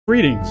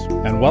Greetings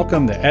and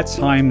welcome to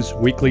Etzheim's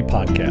weekly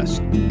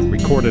podcast,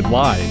 recorded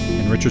live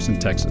in Richardson,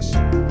 Texas.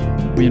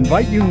 We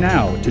invite you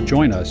now to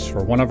join us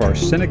for one of our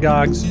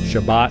synagogue's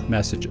Shabbat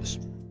messages.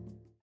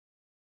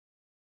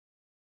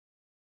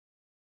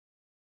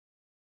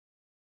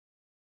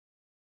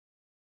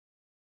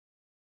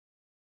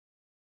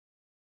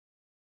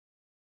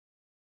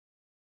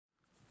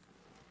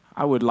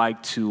 I would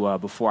like to,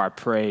 before I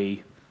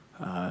pray,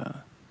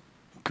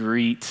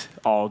 greet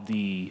all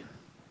the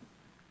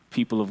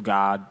people of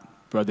God,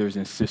 brothers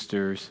and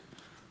sisters,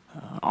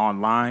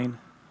 online,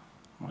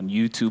 on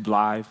YouTube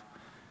Live,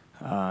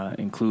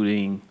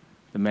 including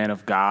the man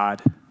of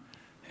God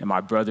and my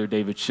brother,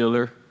 David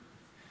Schiller.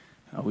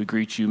 We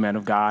greet you, man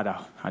of God.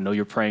 I know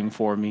you're praying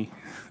for me.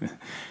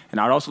 And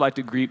I'd also like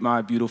to greet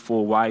my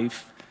beautiful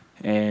wife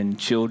and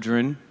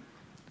children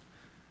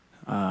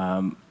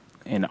and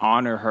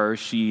honor her.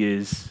 She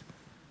is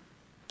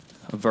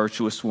a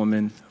virtuous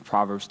woman, a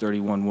Proverbs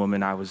 31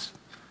 woman. I was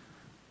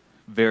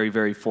very,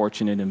 very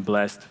fortunate and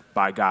blessed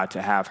by God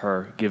to have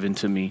her given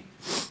to me.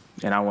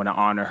 And I want to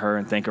honor her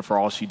and thank her for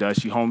all she does.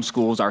 She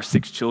homeschools our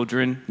 6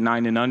 children,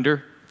 9 and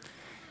under.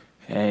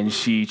 And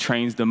she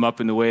trains them up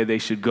in the way they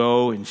should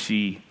go. And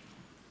she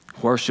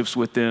worships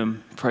with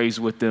them, prays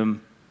with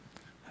them,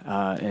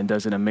 and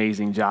does an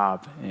amazing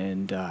job.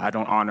 And I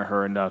don't honor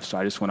her enough. So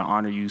I just want to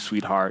honor you,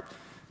 sweetheart,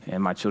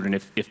 and my children,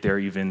 if they're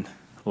even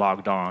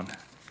logged on.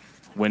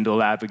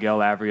 Wendell, Abigail,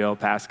 Avriel,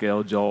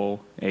 Pascal,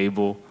 Joel,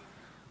 Abel.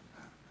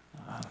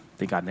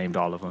 I think I named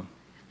all of them.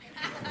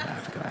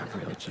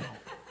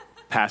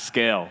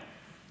 Pascal.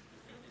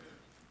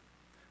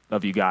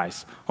 Love you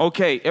guys.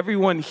 Okay,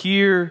 everyone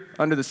here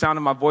under the sound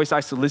of my voice, I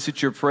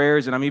solicit your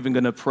prayers, and I'm even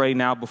going to pray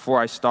now before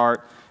I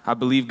start. I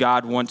believe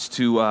God wants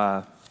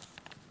to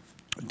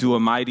do a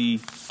mighty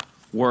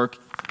work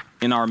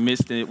in our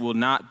midst, and it will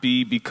not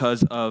be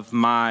because of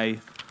my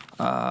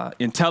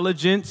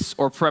intelligence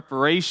or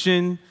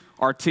preparation,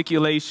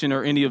 articulation,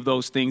 or any of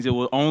those things. It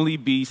will only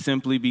be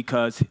simply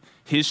because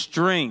His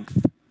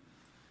strength,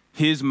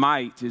 His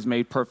might is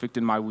made perfect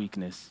in my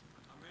weakness.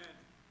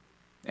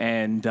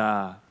 Amen. And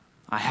I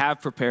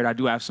have prepared. I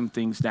do have some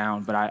things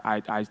down, but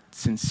I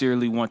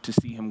sincerely want to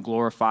see Him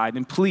glorified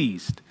and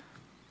pleased.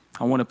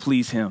 I want to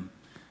please Him.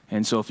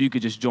 And so if you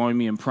could just join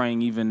me in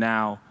praying even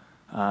now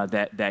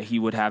that He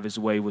would have His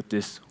way with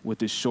this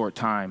short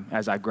time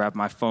as I grab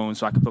my phone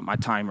so I can put my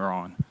timer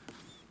on.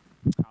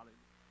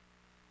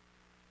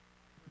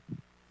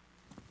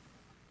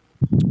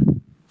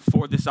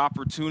 For this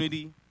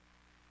opportunity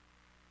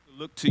to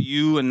look to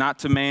you and not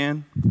to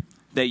man,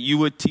 that you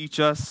would teach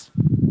us,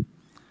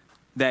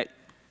 that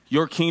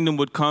your kingdom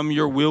would come,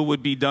 your will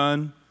would be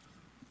done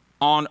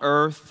on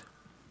earth,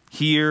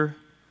 here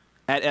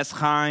at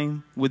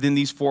Etzheim, within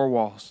these 4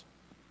 walls.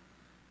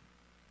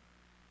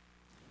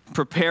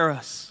 Prepare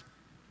us,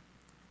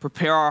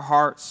 prepare our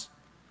hearts,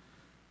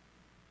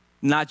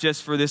 not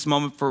just for this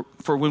moment,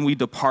 for when we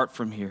depart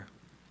from here.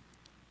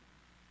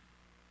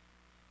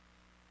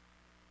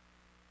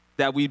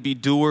 That we'd be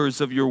doers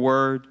of your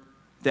word,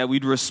 that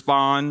we'd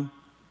respond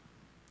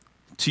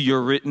to your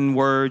written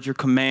word, your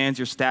commands,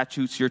 your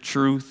statutes, your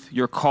truth,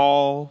 your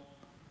call,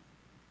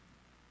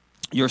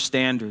 your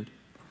standard,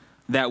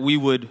 that we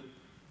would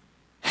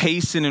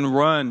hasten and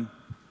run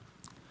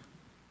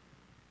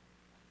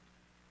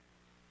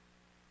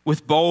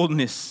with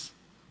boldness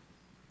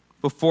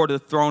before the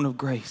throne of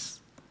grace,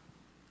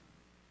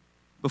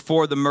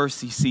 before the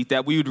mercy seat,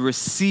 that we would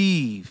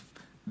receive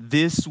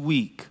this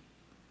week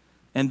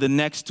and the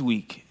next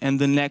week, and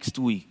the next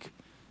week,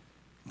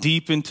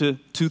 deep into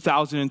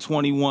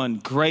 2021,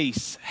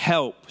 grace,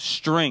 help,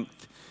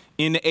 strength,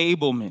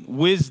 enablement,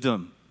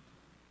 wisdom,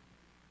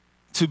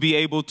 to be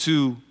able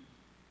to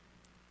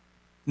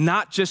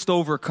not just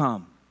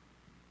overcome,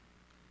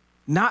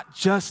 not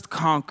just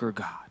conquer,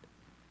 God,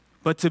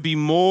 but to be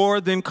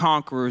more than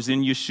conquerors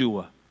in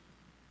Yeshua.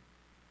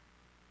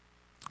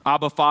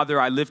 Abba,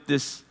 Father, I lift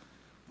this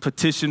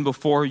petition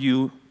before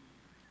you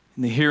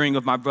in the hearing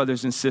of my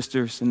brothers and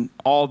sisters and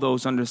all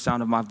those under the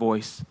sound of my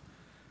voice.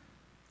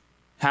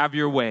 Have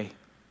your way.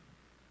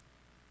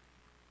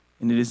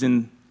 And it is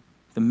in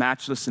the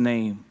matchless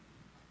name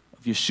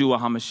of Yeshua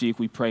HaMashiach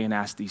we pray and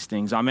ask these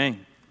things.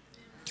 Amen.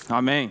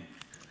 Amen.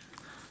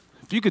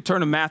 If you could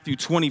turn to Matthew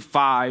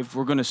 25,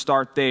 we're going to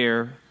start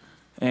there.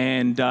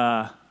 And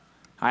I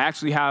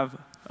actually have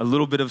a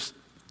little bit of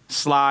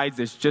slides.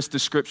 It's just the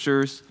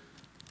scriptures.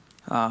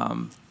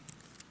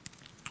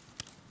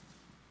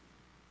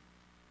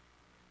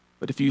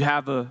 But if you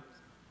have a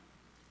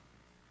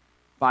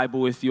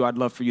Bible with you, I'd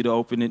love for you to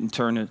open it and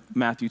turn to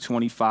Matthew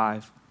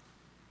 25.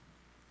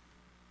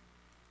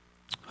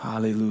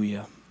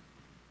 Hallelujah.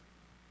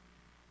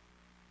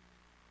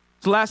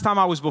 So last time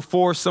I was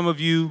before some of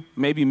you,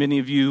 maybe many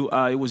of you,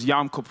 it was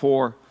Yom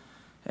Kippur,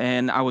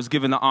 and I was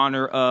given the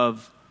honor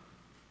of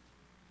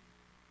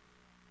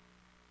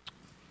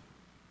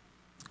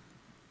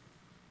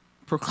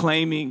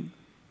proclaiming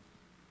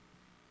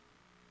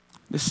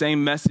the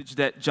same message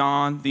that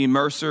John, the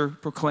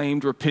immerser,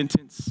 proclaimed: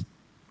 repentance,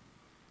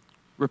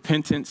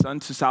 repentance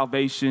unto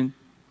salvation.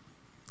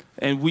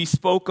 And we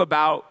spoke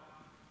about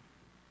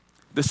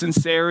the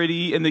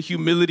sincerity and the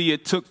humility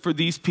it took for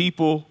these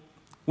people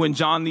when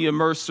John the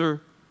Immerser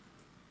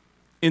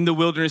in the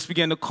wilderness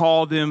began to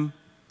call them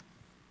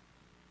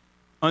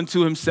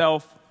unto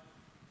himself,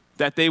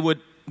 that they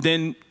would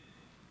then,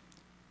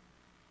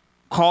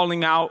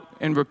 calling out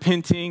and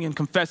repenting and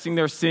confessing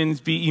their sins,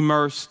 be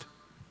immersed.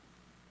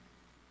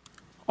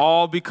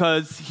 All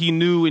because he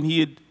knew and he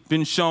had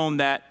been shown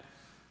that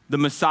the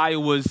Messiah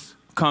was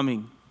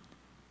coming.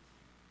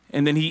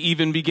 And then he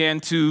even began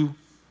to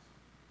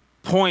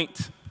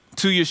point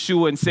to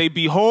Yeshua and say,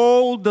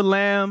 "Behold the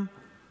Lamb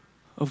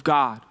of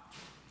God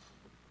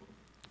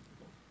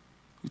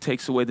who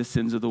takes away the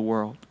sins of the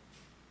world."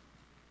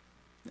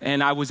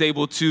 And I was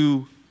able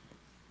to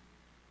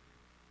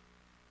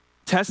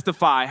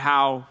testify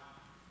how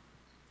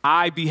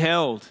I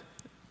beheld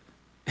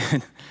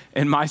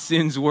and my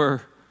sins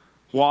were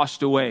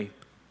washed away.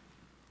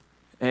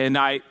 And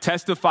I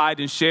testified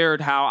and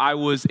shared how I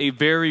was a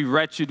very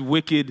wretched,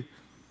 wicked,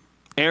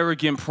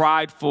 arrogant,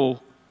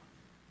 prideful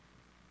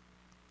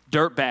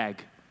dirtbag,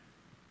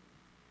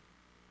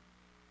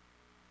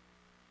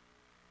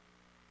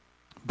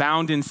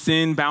 bound in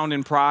sin, bound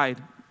in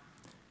pride,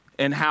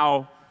 and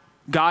how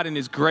God in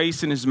his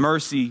grace and his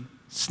mercy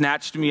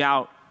snatched me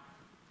out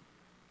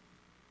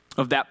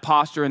of that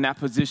posture and that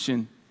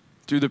position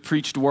through the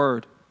preached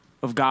word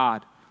of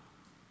God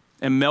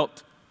and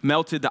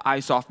melted the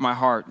ice off my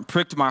heart and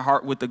pricked my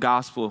heart with the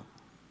gospel.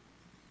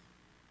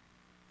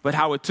 But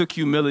how it took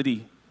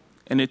humility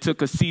and it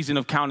took a season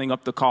of counting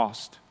up the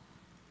cost.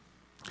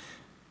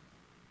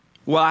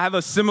 Well, I have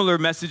a similar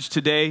message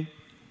today.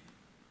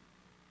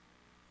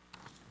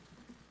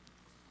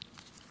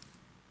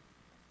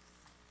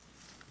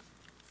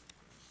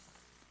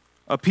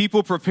 A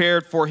people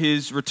prepared for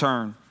his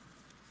return.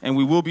 And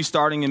we will be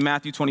starting in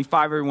Matthew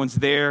 25. Everyone's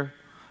there.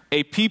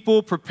 A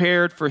people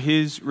prepared for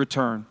his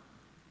return.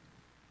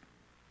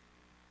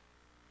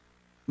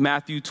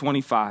 Matthew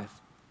 25.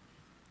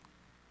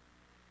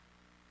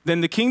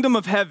 Then the kingdom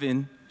of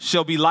heaven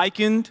shall be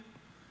likened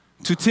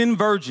to 10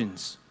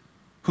 virgins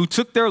who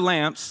took their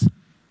lamps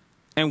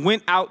and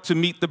went out to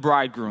meet the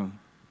bridegroom.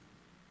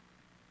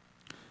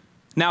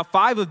 Now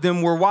 5 of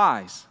them were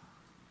wise,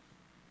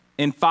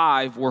 and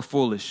 5 were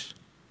foolish.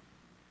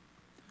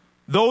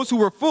 Those who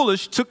were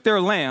foolish took their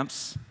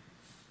lamps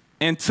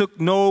and took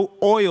no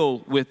oil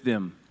with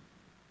them.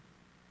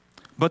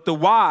 But the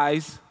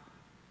wise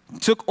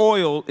took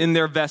oil in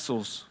their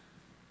vessels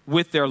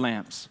with their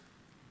lamps.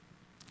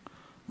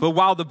 But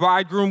while the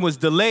bridegroom was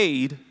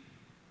delayed,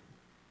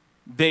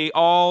 they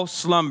all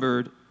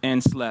slumbered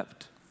and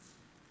slept.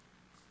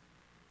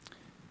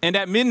 And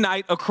at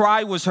midnight a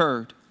cry was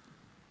heard,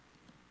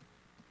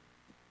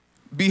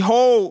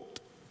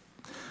 "Behold,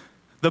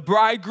 the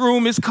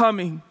bridegroom is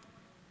coming.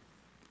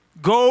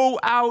 Go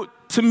out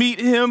to meet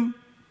him."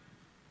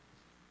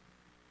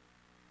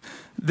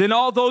 Then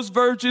all those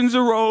virgins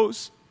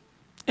arose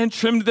and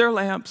trimmed their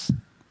lamps.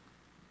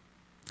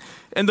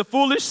 And the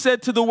foolish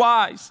said to the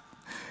wise,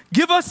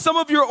 "Give us some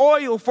of your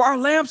oil, for our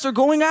lamps are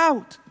going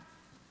out."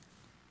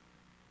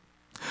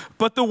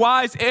 But the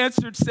wise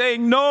answered,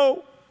 saying,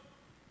 "No,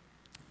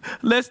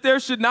 lest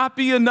there should not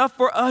be enough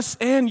for us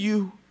and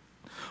you.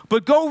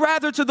 But go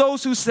rather to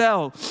those who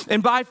sell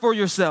and buy for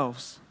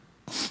yourselves."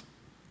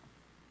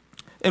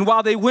 And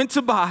while they went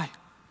to buy,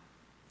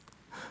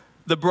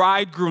 the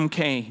bridegroom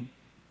came.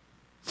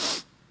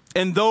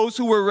 And those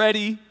who were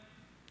ready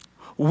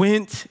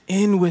went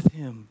in with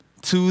him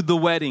to the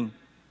wedding.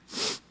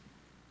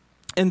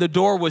 And the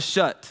door was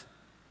shut.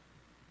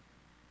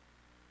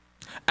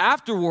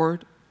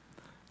 Afterward,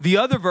 the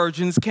other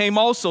virgins came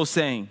also,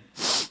 saying,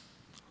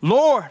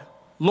 "Lord,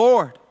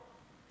 Lord,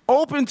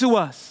 open to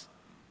us."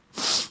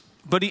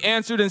 But he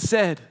answered and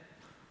said,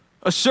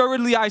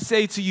 "Assuredly I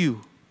say to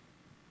you,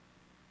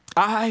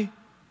 I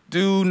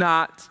do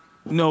not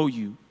know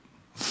you.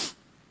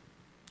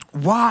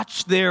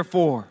 Watch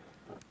therefore,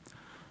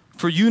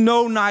 for you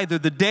know neither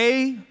the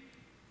day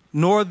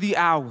nor the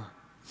hour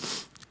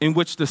in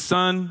which the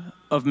Son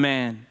of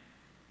Man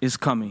is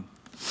coming."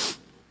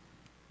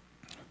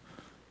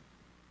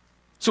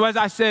 So as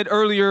I said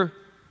earlier,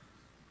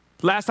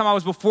 last time I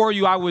was before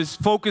you, I was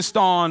focused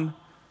on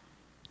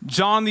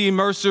John the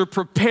Immerser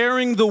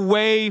preparing the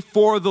way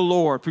for the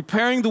Lord,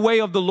 preparing the way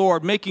of the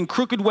Lord, making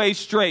crooked ways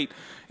straight,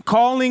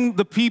 calling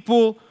the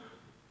people,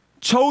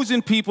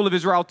 chosen people of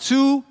Israel,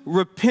 to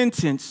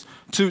repentance,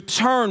 to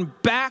turn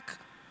back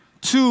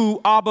to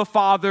Abba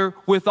Father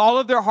with all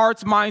of their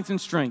hearts, minds, and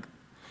strength,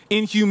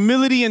 in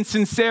humility and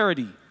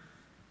sincerity,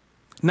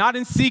 not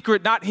in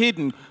secret, not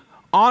hidden,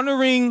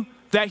 honoring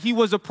that he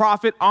was a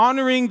prophet,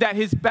 honoring that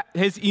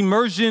his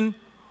immersion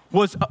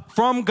was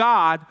from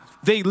God.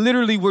 They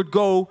literally would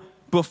go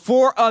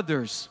before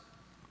others,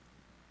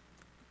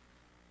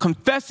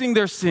 confessing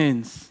their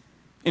sins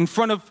in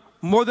front of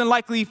more than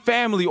likely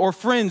family or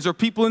friends or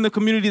people in the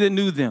community that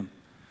knew them,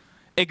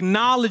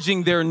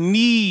 acknowledging their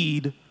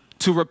need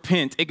to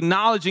repent,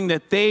 acknowledging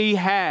that they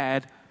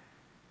had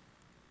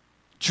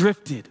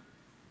drifted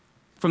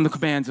from the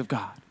commands of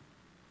God,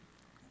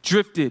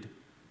 drifted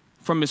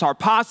from his heart.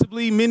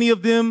 Possibly many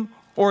of them,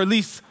 or at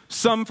least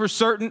some for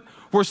certain,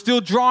 were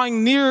still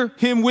drawing near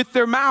him with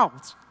their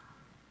mouths,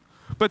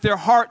 but their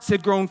hearts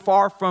had grown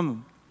far from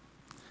him.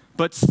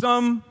 But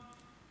some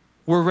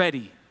were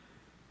ready.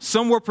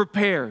 Some were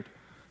prepared.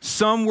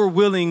 Some were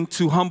willing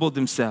to humble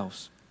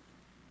themselves.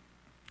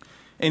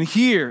 And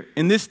here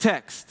in this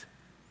text,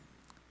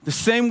 the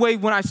same way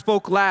when I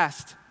spoke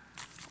last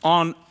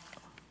on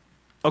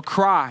a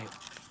cry,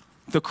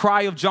 the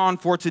cry of John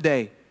for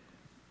today,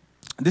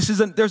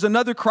 there's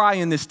another cry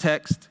in this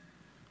text.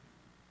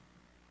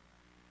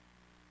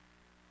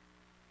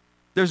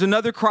 There's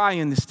another cry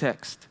in this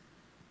text.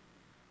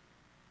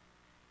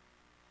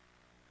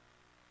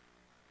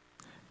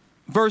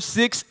 Verse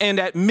 6, and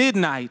at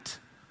midnight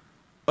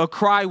a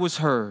cry was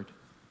heard,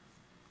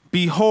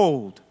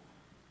 behold,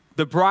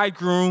 the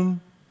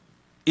bridegroom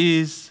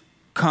is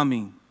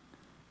coming.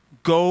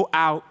 Go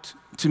out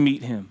to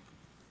meet him.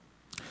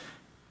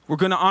 We're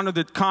going to honor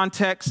the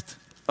context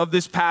of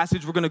this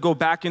passage. We're going to go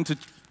back into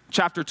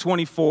chapter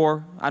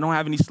 24. I don't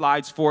have any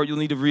slides for it. You'll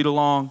need to read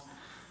along.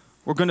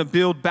 We're going to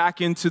build back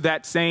into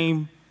that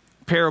same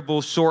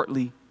parable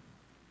shortly.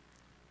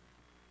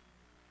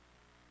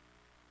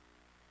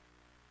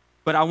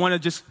 But I want to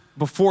just,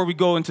 before we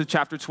go into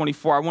chapter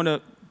 24, I want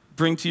to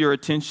bring to your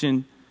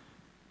attention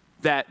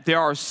that there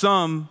are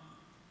some,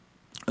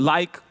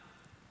 like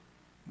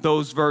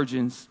those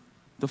virgins,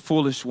 the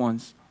foolish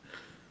ones,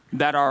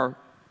 that are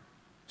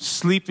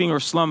sleeping or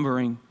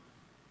slumbering,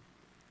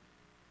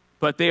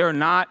 but they are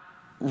not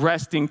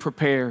resting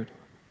prepared,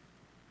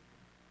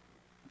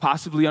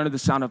 possibly under the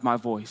sound of my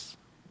voice.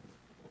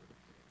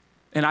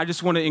 And I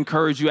just want to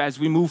encourage you as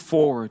we move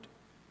forward,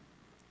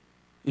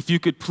 if you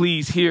could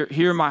please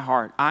hear my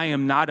heart. I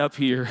am not up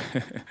here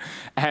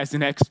as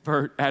an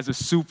expert, as a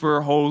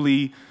super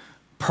holy,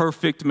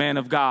 perfect man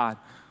of God,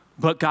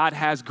 but God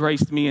has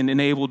graced me and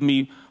enabled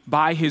me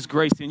by his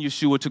grace in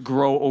Yeshua to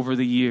grow over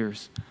the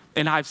years.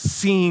 And I've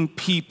seen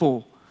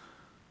people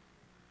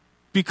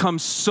become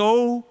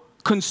so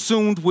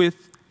consumed with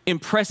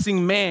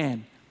impressing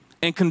man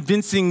and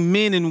convincing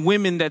men and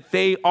women that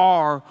they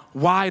are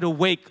wide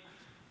awake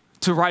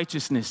to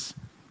righteousness,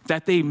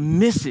 that they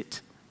miss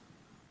it.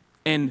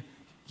 And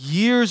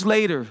years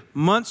later,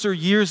 months or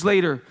years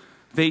later,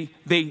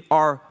 they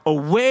are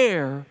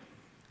aware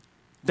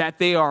that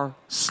they are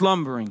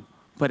slumbering.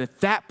 But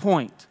at that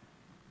point,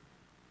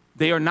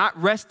 they are not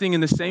resting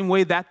in the same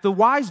way that the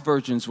wise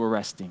virgins were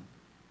resting.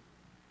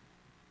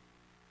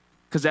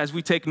 Because as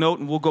we take note,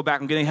 and we'll go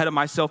back, I'm getting ahead of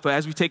myself, but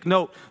as we take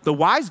note, the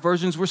wise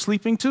virgins were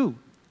sleeping too,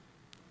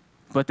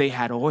 but they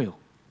had oil.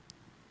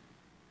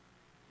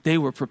 They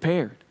were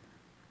prepared.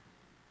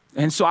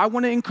 And so I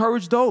want to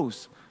encourage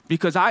those,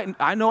 because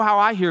I know how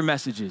I hear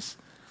messages.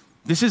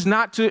 This is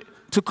not to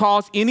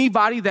cause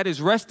anybody that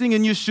is resting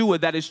in Yeshua,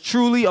 that is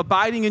truly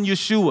abiding in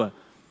Yeshua,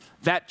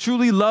 that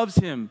truly loves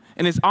him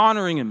and is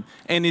honoring him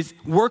and is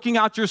working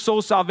out your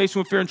soul's salvation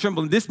with fear and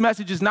trembling. This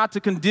message is not to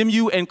condemn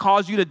you and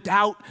cause you to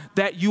doubt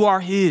that you are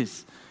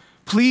his.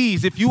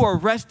 Please, if you are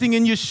resting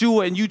in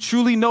Yeshua and you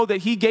truly know that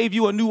he gave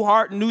you a new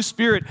heart and new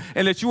spirit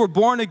and that you were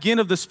born again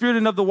of the spirit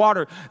and of the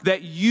water,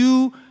 that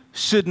you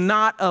should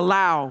not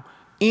allow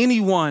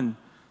anyone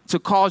to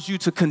cause you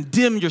to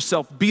condemn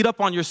yourself, beat up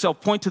on yourself,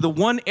 point to the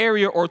one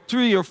area or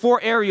 3 or 4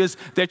 areas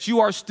that you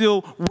are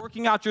still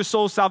working out your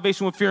soul's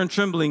salvation with fear and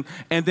trembling,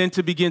 and then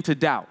to begin to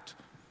doubt.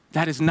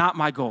 That is not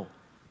my goal.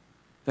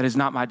 That is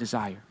not my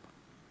desire.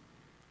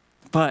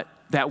 But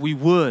that we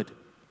would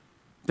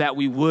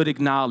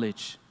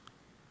acknowledge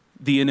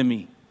the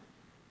enemy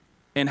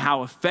and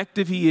how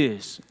effective he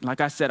is. Like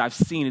I said, I've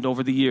seen it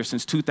over the years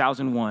since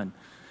 2001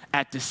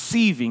 at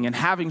deceiving and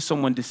having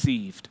someone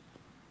deceived.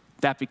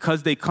 That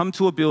because they come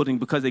to a building,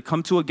 because they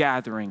come to a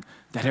gathering,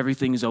 that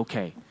everything is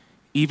okay,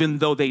 even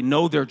though they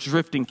know they're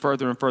drifting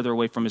further and further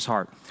away from his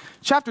heart.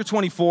 Chapter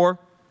 24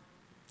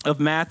 of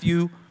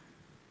Matthew.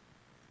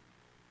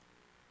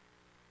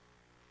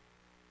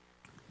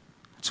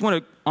 I just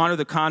want to honor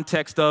the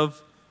context of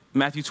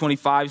Matthew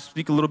 25,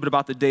 speak a little bit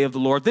about the day of the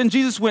Lord. Then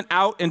Jesus went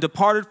out and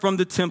departed from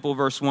the temple,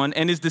 verse 1,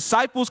 and his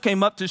disciples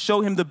came up to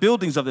show him the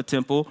buildings of the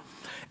temple.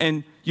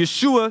 And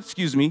Yeshua,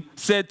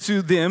 said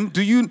to them,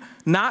 do you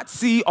not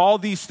see all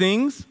these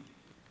things?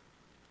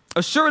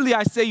 Assuredly,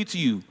 I say to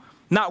you,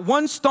 not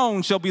one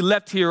stone shall be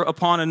left here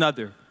upon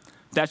another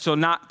that shall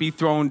not be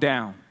thrown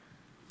down.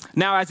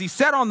 Now, as he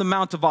sat on the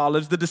Mount of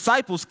Olives, the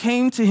disciples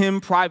came to him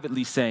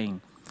privately,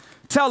 saying,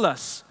 Tell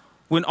us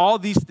when will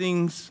these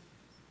things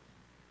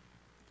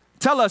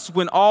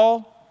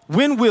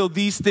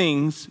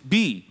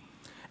be?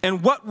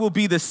 And what will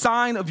be the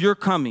sign of your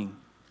coming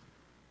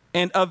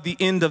and of the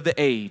end of the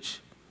age?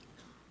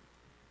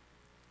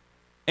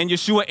 And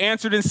Yeshua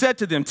answered and said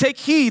to them, Take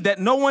heed that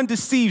no one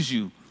deceives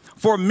you,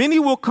 for many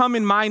will come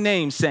in my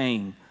name,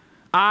 saying,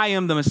 I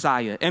am the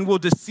Messiah, and will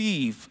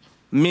deceive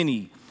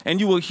many. And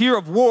you will hear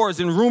of wars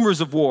and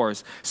rumors of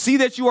wars. See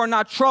that you are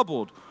not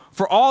troubled,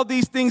 for all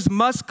these things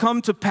must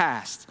come to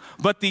pass,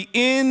 but the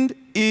end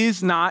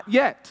is not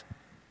yet.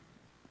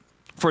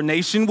 For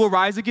nation will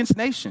rise against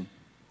nation,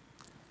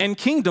 and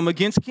kingdom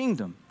against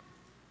kingdom.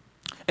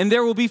 And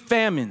there will be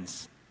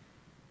famines,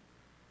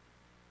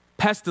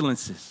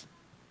 pestilences,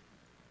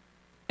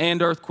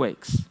 and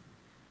earthquakes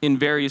in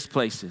various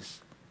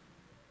places.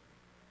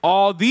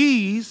 All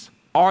these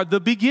are the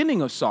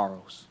beginning of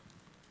sorrows.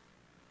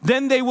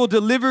 Then they will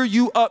deliver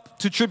you up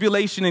to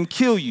tribulation and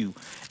kill you,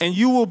 and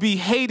you will be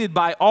hated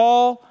by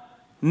all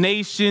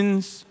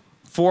nations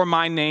for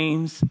my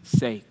name's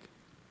sake.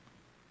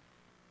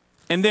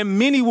 And then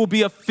many will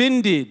be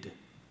offended,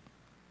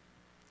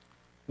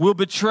 will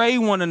betray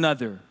one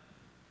another,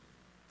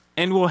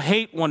 and will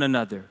hate one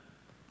another.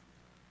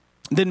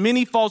 Then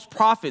many false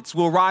prophets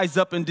will rise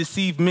up and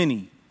deceive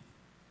many.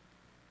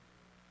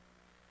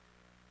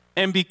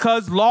 And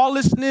because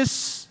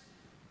lawlessness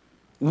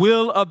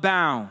will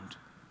abound,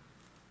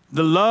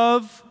 the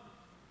love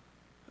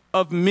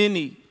of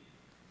many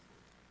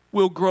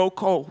will grow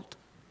cold.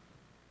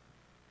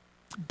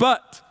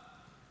 But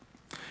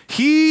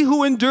he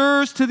who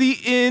endures to the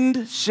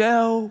end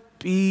shall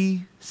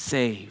be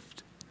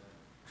saved.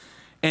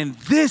 And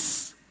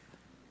this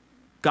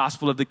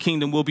gospel of the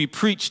kingdom will be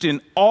preached in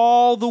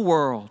all the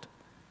world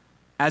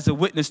as a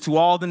witness to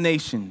all the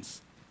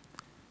nations,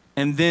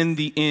 and then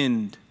the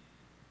end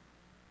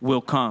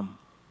will come.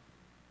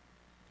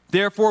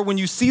 Therefore, when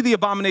you see the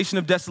abomination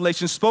of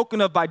desolation spoken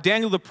of by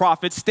Daniel the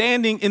prophet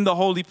standing in the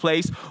holy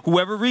place,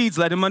 whoever reads,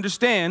 let him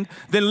understand.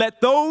 Then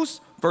let those,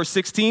 verse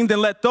 16,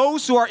 then let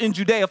those who are in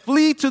Judea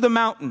flee to the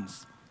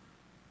mountains.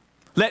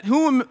 Let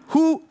him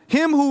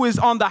who is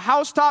on the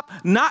housetop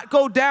not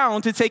go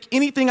down to take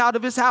anything out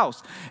of his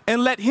house.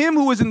 And let him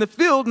who is in the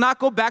field not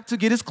go back to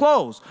get his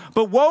clothes.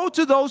 But woe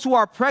to those who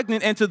are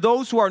pregnant and to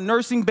those who are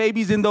nursing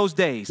babies in those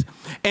days.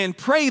 And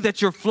pray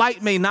that your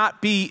flight may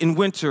not be in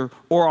winter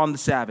or on the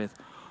Sabbath.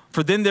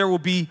 For then there will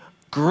be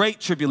great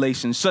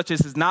tribulation, such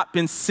as has not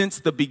been since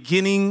the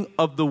beginning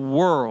of the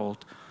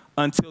world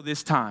until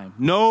this time.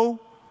 No,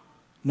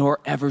 nor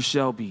ever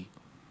shall be.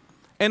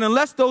 And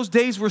unless those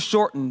days were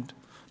shortened,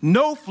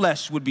 no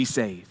flesh would be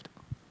saved.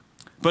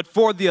 But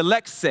for the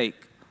elect's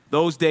sake,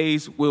 those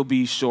days will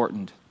be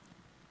shortened.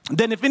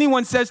 Then if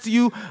anyone says to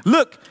you,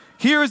 look,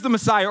 here is the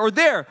Messiah, or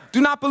there, do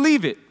not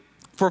believe it.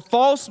 For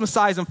false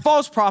messiahs and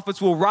false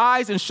prophets will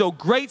rise and show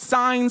great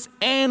signs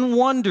and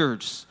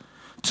wonders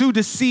to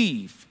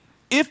deceive,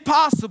 if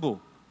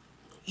possible,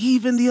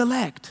 even the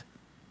elect.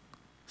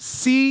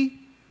 See,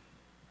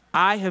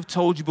 I have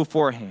told you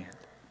beforehand.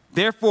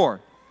 Therefore,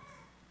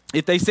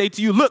 if they say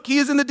to you, look, he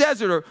is in the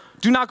desert, or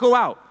do not go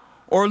out.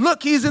 Or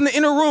look, he is in the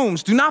inner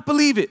rooms, do not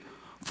believe it.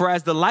 For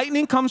as the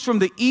lightning comes from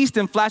the east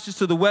and flashes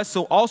to the west,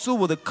 so also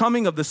will the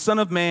coming of the Son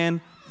of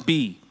Man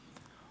be.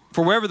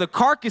 For wherever the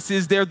carcass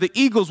is, there the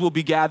eagles will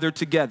be gathered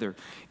together.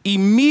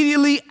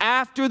 Immediately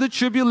after the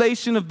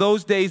tribulation of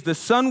those days, the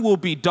sun will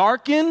be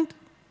darkened,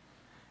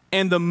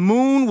 and the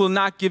moon will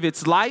not give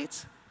its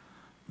light.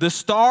 The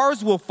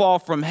stars will fall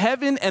from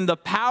heaven, and the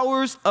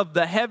powers of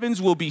the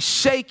heavens will be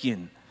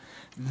shaken.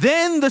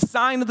 Then the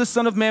sign of the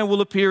Son of Man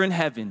will appear in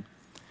heaven.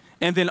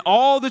 And then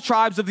all the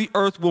tribes of the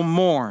earth will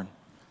mourn,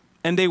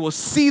 and they will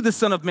see the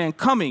Son of Man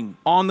coming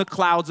on the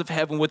clouds of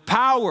heaven with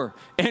power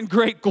and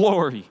great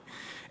glory.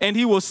 And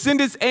he will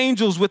send his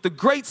angels with the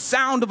great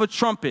sound of a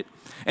trumpet,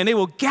 and they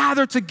will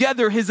gather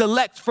together his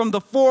elect from the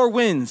four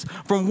winds,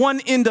 from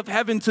one end of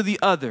heaven to the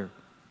other.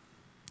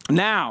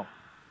 Now,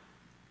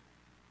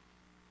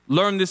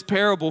 learn this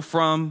parable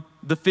from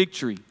the fig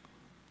tree.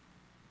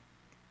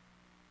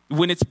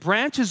 When its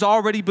branch has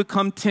already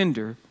become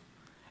tender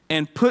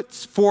and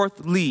puts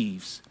forth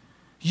leaves,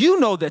 you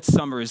know that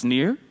summer is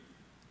near.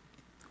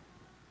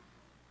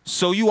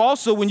 So you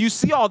also, when you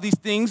see all these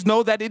things,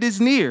 know that it is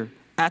near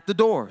at the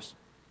doors.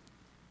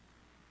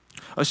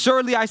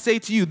 Assuredly, I say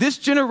to you, this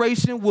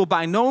generation will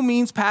by no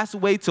means pass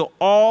away till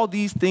all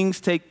these things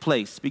take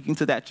place. Speaking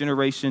to that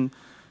generation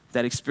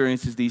that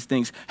experiences these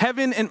things.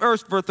 Heaven and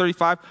earth, verse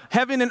 35,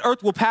 heaven and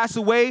earth will pass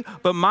away,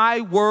 but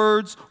my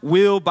words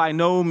will by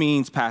no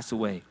means pass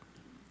away.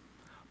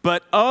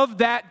 But of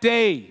that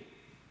day,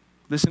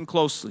 listen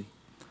closely,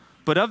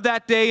 but of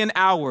that day and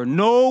hour,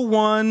 no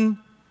one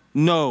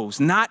knows,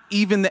 not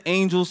even the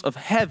angels of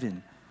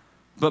heaven,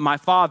 but my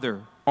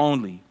Father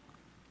only.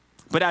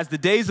 But as the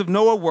days of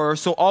Noah were,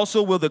 so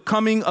also will the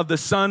coming of the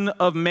Son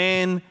of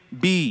Man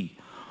be.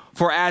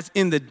 For as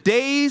in the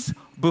days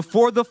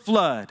before the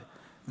flood,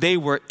 they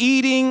were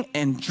eating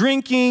and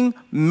drinking,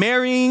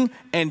 marrying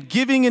and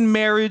giving in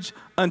marriage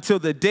until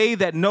the day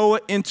that Noah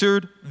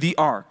entered the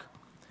ark,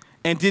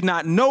 and did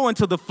not know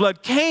until the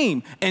flood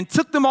came and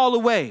took them all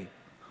away.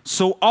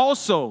 So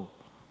also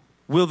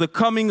will the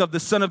coming of the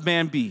Son of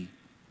Man be.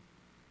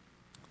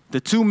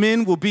 The two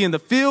men will be in the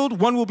field,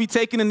 one will be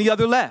taken and the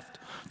other left.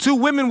 Two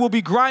women will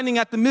be grinding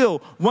at the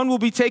mill, one will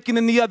be taken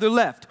and the other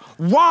left.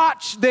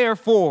 Watch,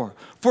 therefore,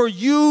 for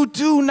you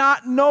do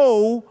not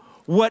know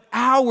what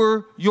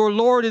hour your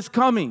Lord is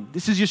coming.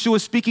 This is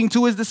Yeshua speaking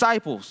to his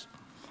disciples.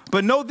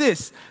 But know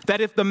this, that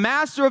if the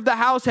master of the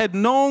house had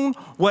known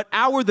what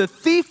hour the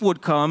thief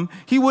would come,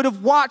 he would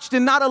have watched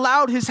and not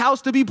allowed his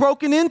house to be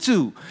broken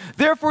into.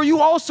 Therefore, you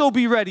also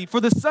be ready, for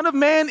the Son of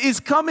Man is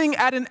coming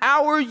at an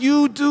hour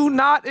you do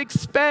not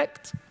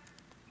expect.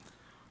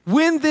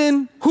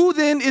 Who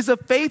then is a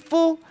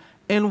faithful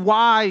and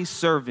wise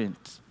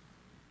servant,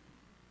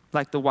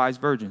 like the wise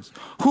virgins,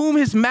 whom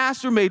his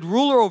master made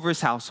ruler over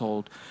his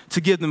household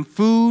to give them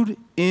food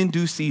in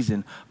due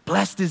season?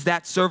 Blessed is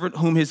that servant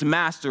whom his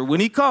master, when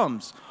he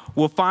comes,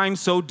 will find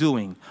so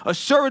doing.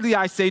 Assuredly,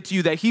 I say to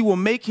you that he will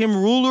make him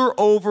ruler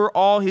over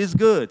all his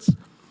goods.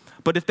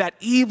 But if that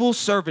evil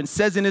servant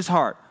says in his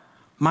heart,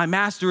 my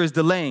master is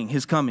delaying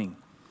his coming,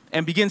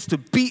 and begins to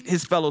beat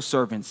his fellow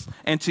servants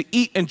and to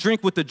eat and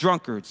drink with the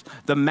drunkards,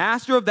 the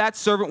master of that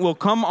servant will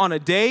come on a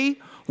day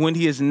when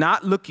he is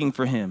not looking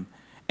for him,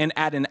 and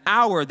at an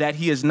hour that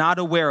he is not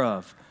aware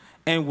of,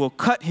 and will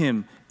cut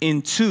him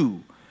in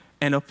two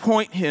and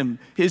appoint him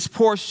his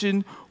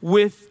portion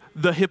with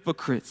the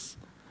hypocrites.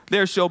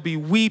 There shall be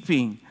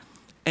weeping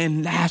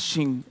and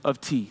gnashing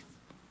of teeth.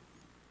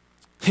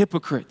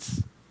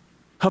 Hypocrites,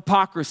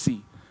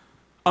 hypocrisy,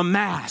 a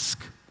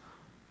mask,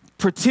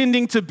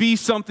 pretending to be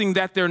something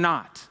that they're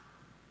not.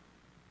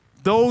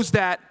 Those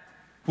that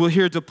will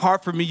hear,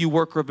 depart from me, you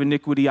worker of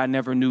iniquity, I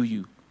never knew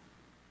you.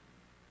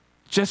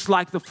 Just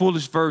like the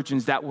foolish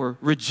virgins that were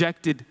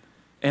rejected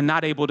and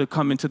not able to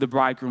come into the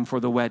bridegroom for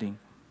the wedding.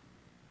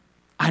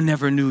 I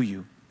never knew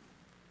you.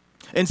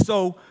 And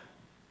so,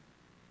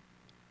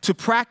 to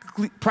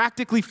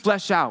practically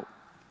flesh out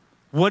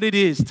what it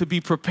is to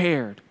be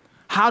prepared,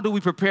 how do we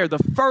prepare? The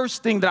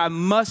first thing that I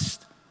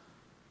must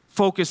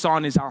focus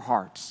on is our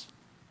hearts.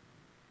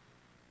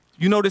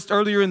 You noticed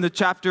earlier in the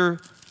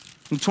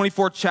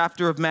 24th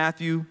chapter of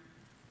Matthew,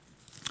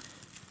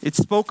 it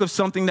spoke of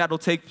something that will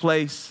take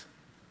place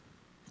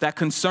that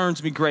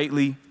concerns me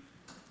greatly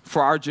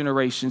for our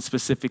generation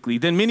specifically.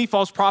 Then many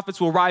false prophets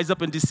will rise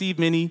up and deceive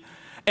many,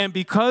 and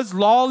because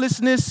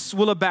lawlessness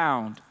will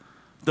abound,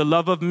 the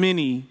love of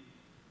many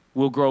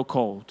will grow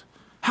cold.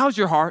 How's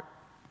your heart?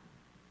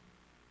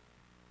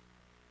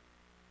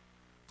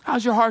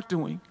 How's your heart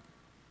doing?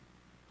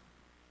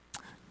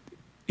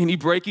 Any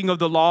breaking of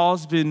the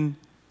laws been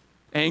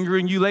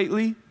angering you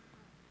lately?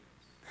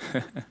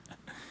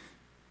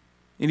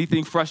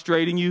 Anything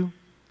frustrating you,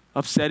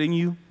 upsetting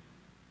you?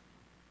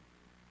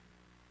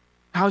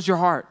 How's your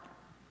heart?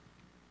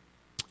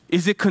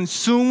 Is it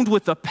consumed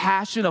with a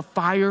passion, a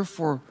fire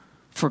for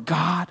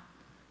God,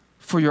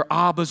 for your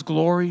Abba's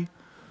glory,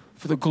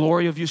 for the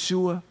glory of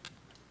Yeshua?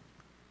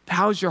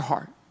 How's your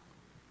heart?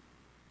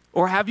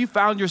 Or have you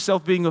found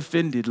yourself being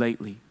offended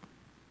lately?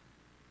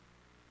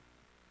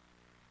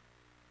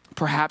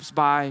 Perhaps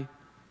by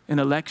an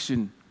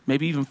election,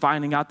 maybe even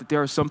finding out that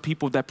there are some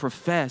people that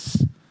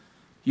profess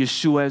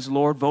Yeshua as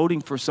Lord,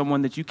 voting for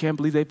someone that you can't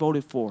believe they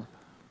voted for.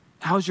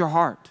 How's your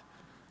heart?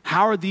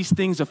 How are these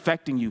things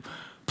affecting you?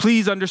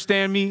 Please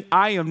understand me.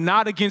 I am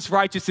not against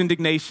righteous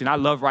indignation. I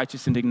love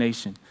righteous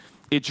indignation.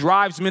 It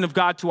drives men of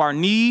God to our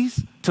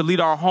knees to lead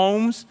our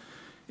homes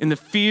in the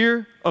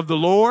fear of the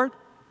Lord.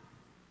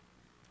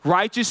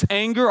 Righteous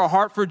anger, a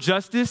heart for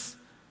justice,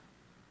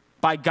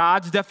 by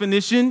God's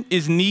definition,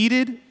 is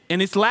needed,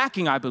 and it's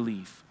lacking, I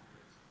believe.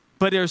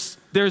 But there's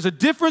a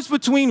difference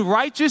between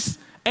righteous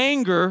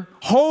anger,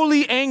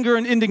 holy anger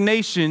and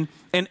indignation,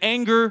 and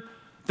anger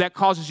that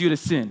causes you to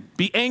sin.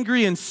 Be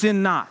angry and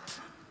sin not.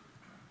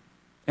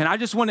 And I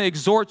just want to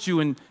exhort you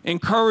and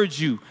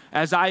encourage you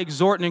as I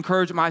exhort and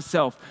encourage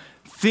myself.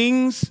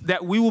 Things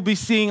that we will be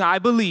seeing,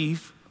 I'm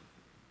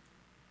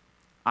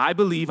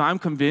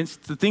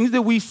convinced, the things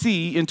that we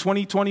see in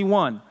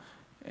 2021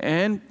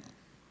 and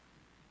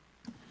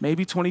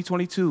maybe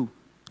 2022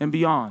 and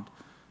beyond.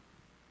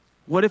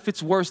 What if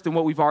it's worse than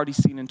what we've already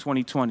seen in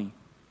 2020?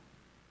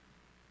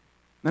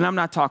 And I'm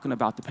not talking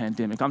about the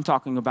pandemic. I'm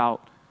talking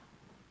about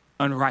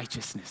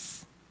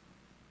unrighteousness,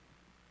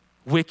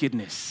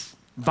 wickedness,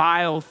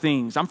 vile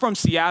things. I'm from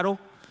Seattle.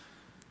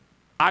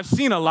 I've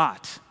seen a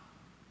lot.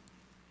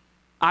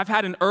 I've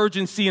had an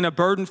urgency and a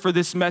burden for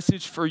this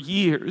message for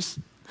years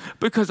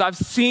because I've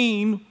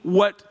seen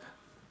what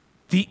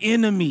the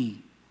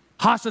enemy,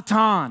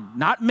 Hasatan,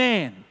 not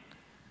man.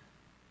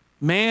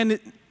 Man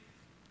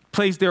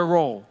plays their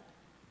role,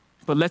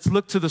 but let's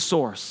look to the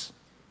source.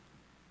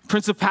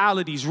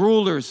 Principalities,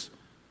 rulers,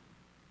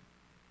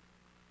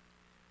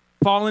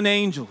 fallen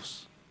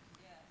angels,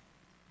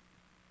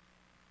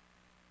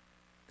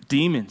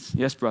 demons.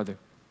 Yes, brother.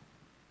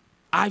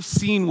 I've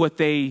seen what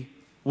they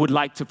would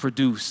like to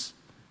produce,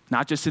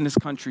 not just in this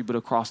country, but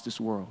across this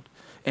world.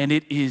 And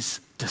it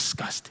is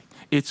disgusting.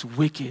 It's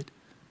wicked.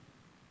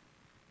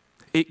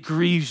 It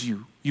grieves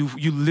you.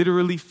 You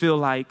literally feel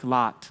like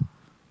Lot.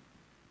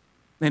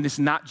 And it's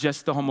not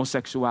just the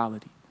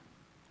homosexuality.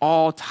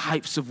 All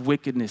types of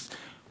wickedness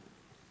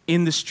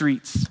in the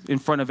streets, in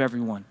front of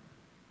everyone.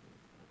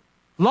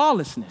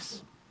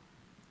 Lawlessness.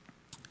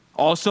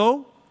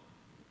 Also,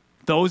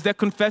 those that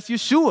confess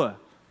Yeshua,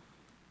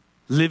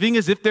 living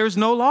as if there's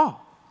no law.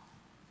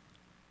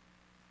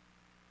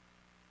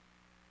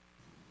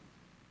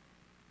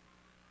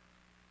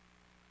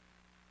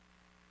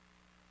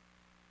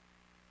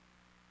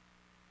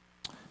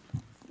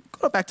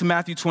 Go back to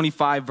Matthew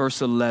 25,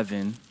 verse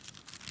 11.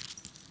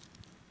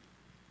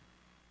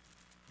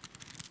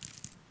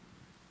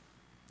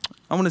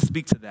 I want to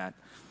speak to that.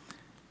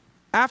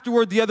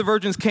 Afterward, the other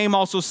virgins came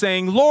also,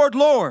 saying, Lord,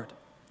 Lord,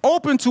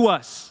 open to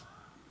us.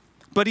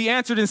 But he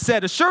answered and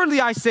said, assuredly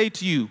I say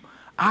to you,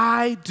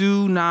 I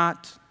do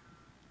not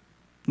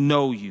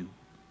know you.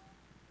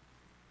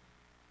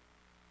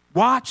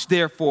 Watch,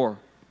 therefore,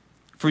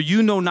 for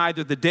you know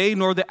neither the day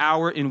nor the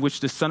hour in which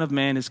the Son of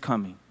Man is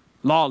coming.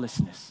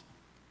 Lawlessness.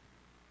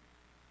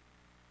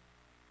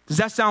 Does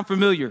that sound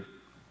familiar?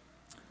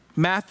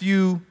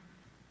 Matthew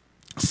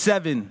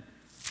 7,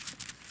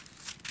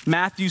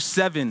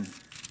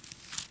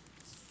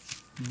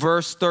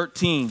 verse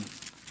 13.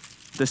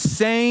 The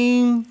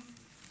same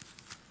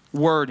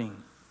wording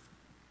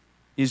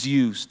is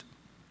used.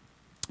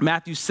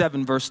 Matthew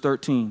 7, verse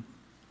 13.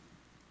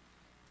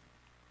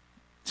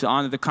 To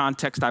honor the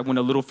context, I went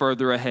a little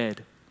further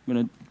ahead. I'm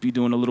going to be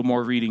doing a little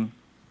more reading.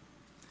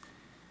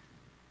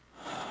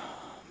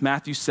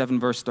 Matthew 7,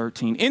 verse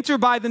 13. Enter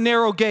by the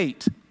narrow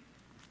gate,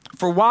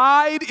 for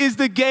wide is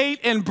the gate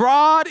and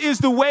broad is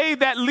the way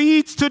that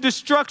leads to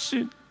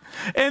destruction.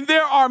 And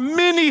there are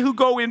many who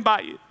go in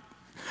by it.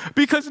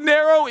 Because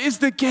narrow is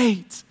the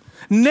gate.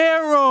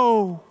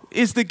 Narrow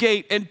is the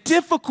gate, and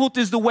difficult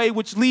is the way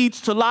which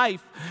leads to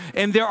life.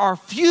 And there are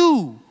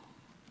few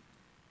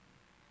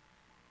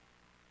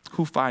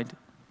who find it.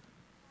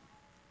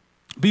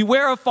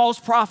 Beware of false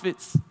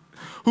prophets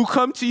who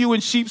come to you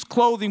in sheep's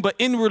clothing, but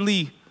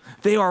inwardly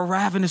they are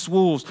ravenous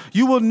wolves.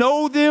 You will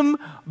know them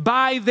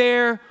by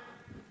their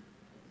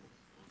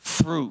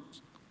fruit.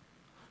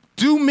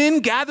 Do men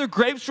gather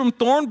grapes from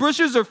thorn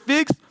bushes or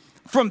figs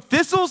from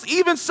thistles?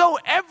 Even so,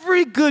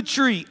 every good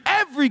tree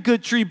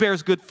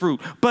bears good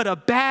fruit, but a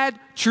bad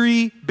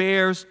tree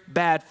bears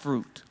bad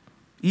fruit,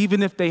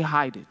 even if they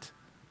hide it.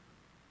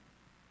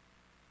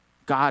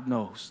 God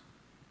knows.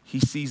 He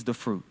sees the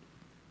fruit.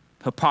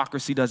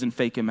 Hypocrisy doesn't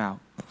fake him out.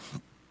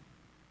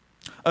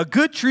 A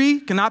good tree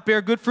cannot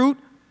bear good fruit.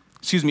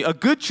 A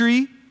good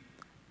tree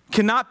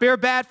cannot bear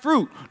bad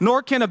fruit,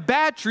 nor can a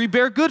bad tree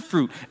bear good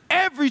fruit.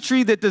 Every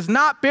tree that does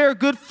not bear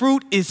good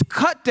fruit is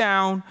cut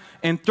down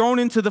and thrown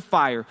into the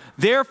fire.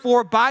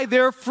 Therefore, by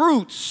their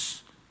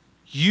fruits,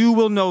 you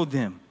will know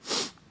them.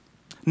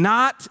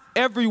 Not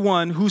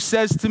everyone who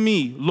says to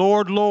me,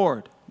 Lord,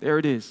 Lord, there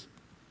it is,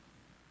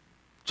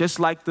 just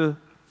like the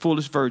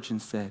foolish virgin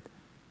said,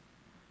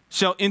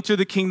 shall enter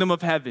the kingdom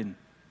of heaven,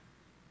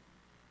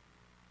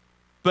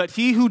 but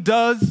he who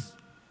does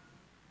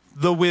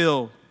the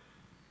will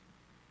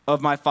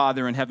of my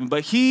Father in heaven.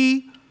 But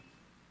he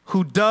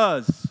who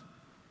does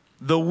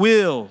the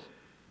will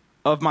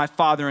of my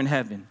Father in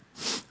heaven.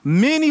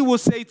 Many will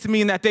say to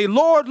me in that day,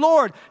 Lord,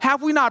 Lord,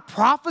 have we not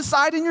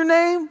prophesied in your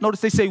name?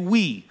 Notice they say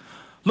we.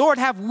 Lord,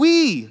 have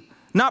we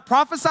not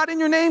prophesied in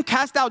your name,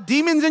 cast out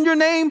demons in your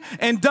name,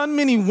 and done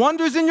many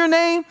wonders in your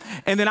name?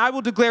 And then I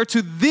will declare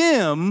to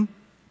them,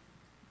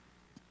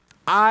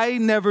 I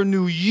never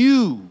knew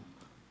you.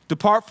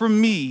 Depart from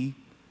me,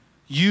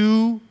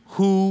 you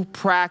who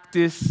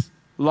practice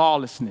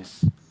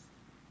lawlessness.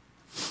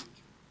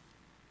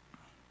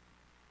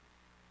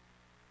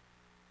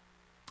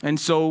 And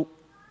so,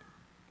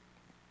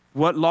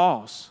 what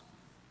laws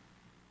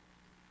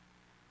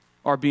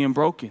are being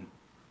broken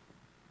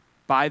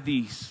by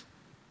these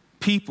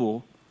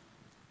people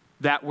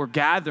that were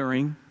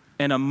gathering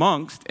and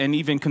amongst and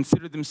even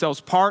considered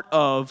themselves part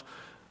of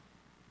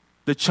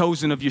the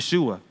chosen of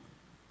Yeshua?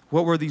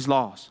 What were these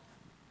laws?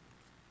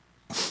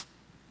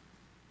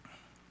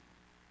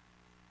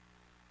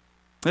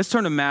 Let's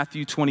turn to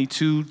Matthew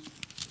 22,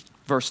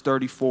 verse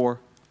 34.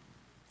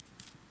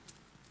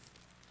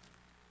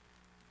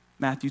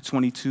 Matthew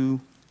 22,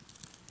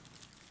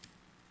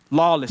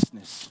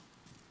 lawlessness,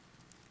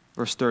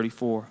 verse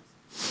 34.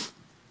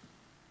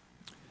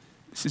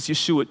 This is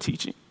Yeshua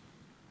teaching.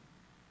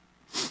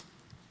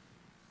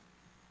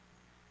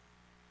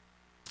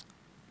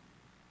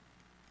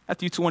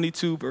 Matthew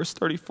 22, verse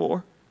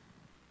 34.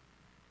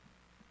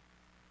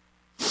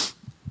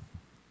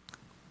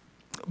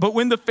 But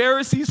when the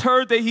Pharisees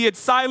heard that he had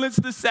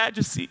silenced the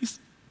Sadducees,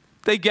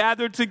 they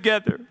gathered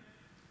together.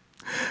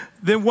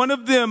 Then one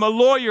of them, a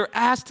lawyer,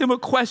 asked him a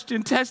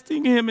question,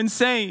 testing him and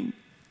saying,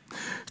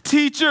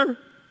 Teacher,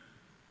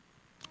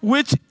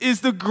 which is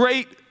the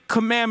great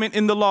commandment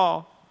in the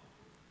law?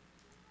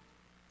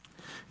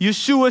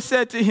 Yeshua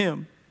said to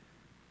him,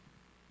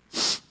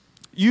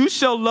 You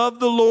shall love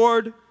the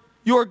Lord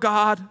your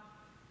God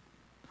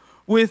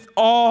with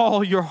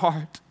all your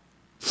heart,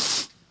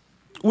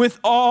 with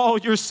all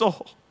your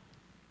soul,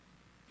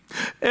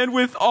 and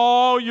with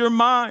all your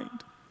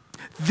mind.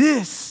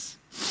 This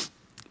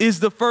is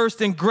the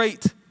first and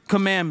great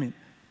commandment.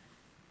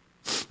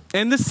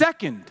 And the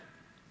second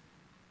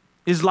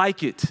is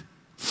like it.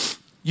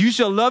 You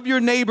shall love your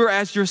neighbor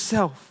as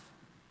yourself.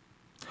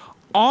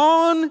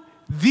 On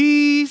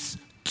these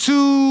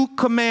two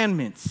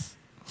commandments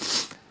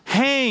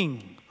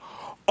hang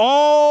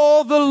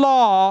all the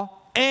law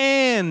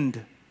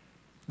and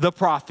the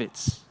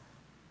prophets.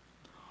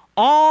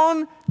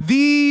 On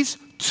these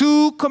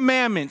two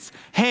commandments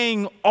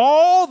hang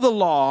all the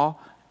law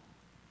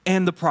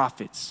and the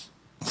prophets.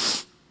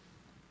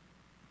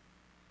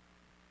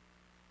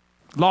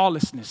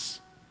 Lawlessness.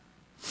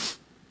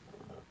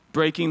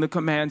 breaking the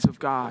commands of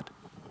God.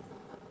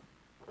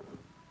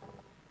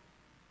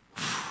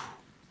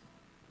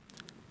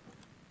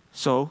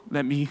 So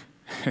let me,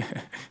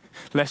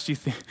 lest you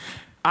think,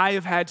 I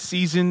have had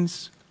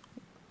seasons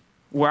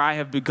where I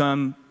have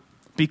become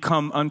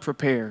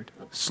unprepared,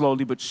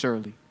 slowly but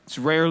surely. It's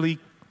rarely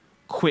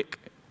quick.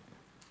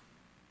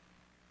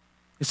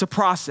 It's a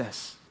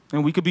process.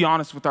 And we could be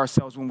honest with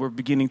ourselves when we're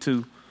beginning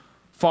to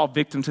fall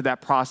victim to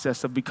that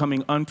process of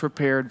becoming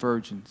unprepared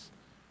virgins.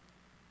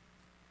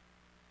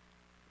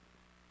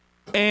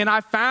 And I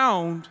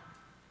found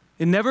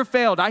it never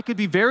failed. I could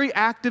be very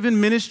active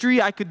in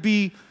ministry. I could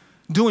be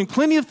doing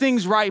plenty of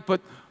things right,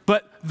 but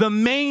the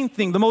main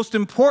thing, the most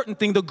important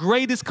thing, the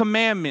greatest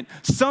commandment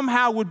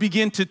somehow would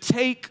begin to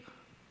take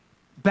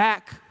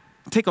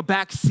a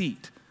back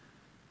seat,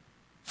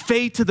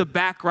 fade to the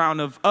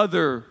background of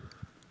other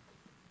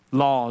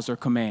laws or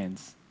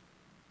commands.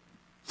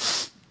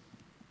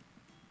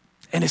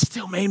 And it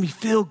still made me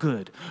feel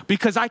good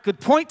because I could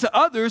point to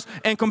others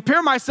and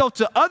compare myself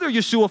to other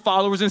Yeshua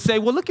followers and say,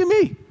 well, look at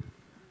me.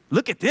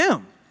 Look at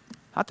them.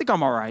 I think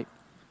I'm all right.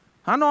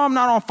 I know I'm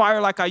not on fire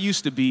like I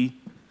used to be,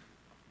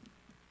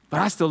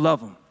 but I still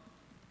love them.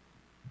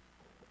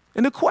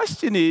 And the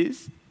question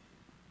is,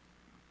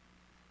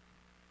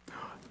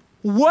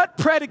 what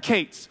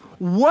predicates,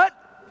 what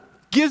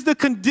gives the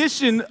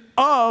condition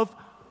of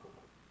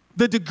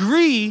the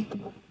degree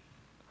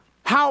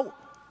how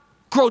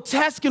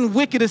grotesque and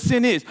wicked a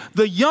sin is?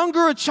 The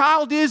younger a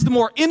child is, the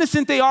more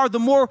innocent they are, the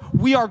more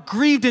we are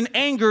grieved and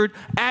angered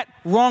at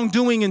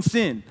wrongdoing and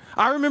sin.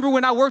 I remember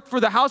when I worked for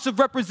the House of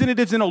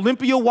Representatives in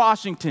Olympia,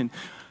 Washington,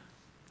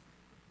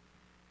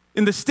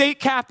 in the state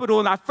capitol,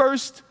 and I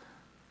first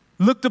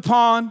looked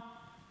upon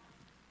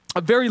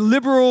a very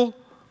liberal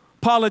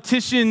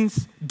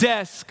politician's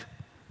desk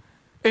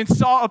and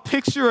saw a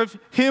picture of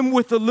him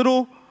with a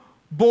little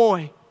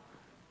boy,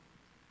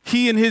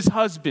 he and his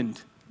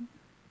husband,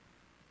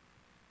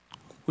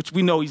 which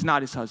we know he's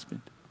not his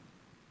husband.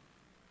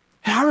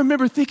 And I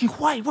remember thinking,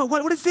 wait,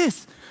 what is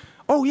this?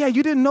 Oh, yeah,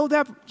 you didn't know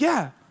that?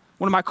 Yeah.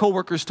 One of my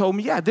coworkers told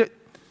me, yeah,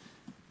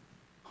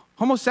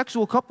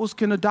 homosexual couples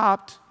can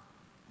adopt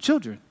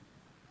children.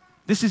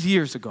 This is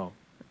years ago.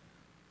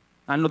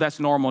 I know that's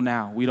normal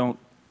now. We don't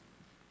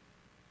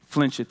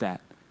flinch at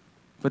that.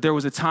 But there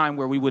was a time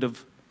where we would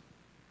have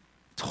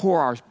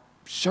tore our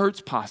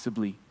shirts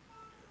possibly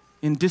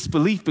in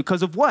disbelief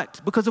because of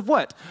what? Because of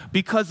what?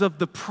 Because of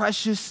the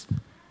precious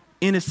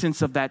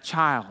innocence of that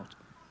child.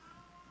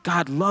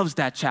 God loves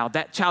that child.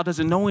 That child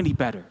doesn't know any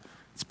better.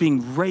 It's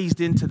being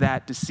raised into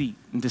that deceit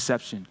and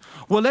deception.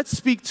 Well, let's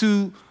speak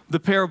to the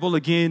parable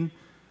again,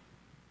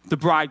 the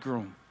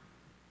bridegroom.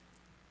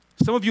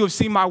 Some of you have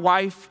seen my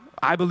wife.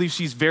 I believe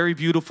she's very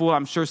beautiful.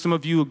 I'm sure some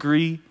of you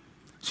agree.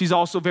 She's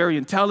also very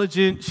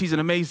intelligent. She's an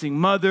amazing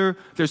mother.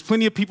 There's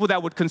plenty of people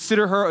that would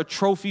consider her a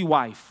trophy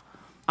wife.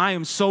 I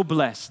am so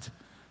blessed.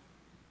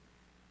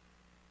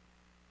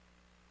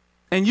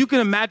 And you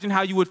can imagine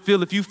how you would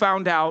feel if you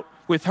found out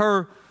with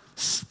her,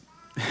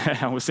 I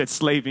almost said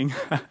slaving,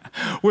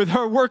 with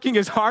her working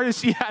as hard as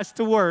she has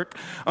to work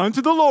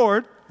unto the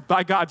Lord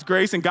by God's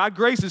grace, and God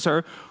graces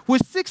her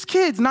with 6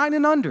 kids, 9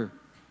 and under.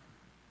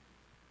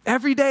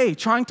 Every day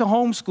trying to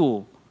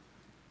homeschool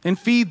and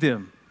feed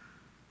them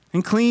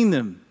and clean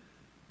them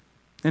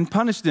and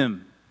punish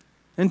them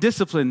and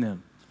discipline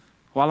them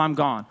while I'm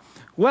gone.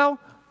 Well,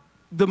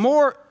 the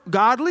more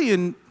godly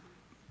and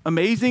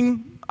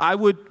amazing I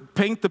would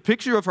paint the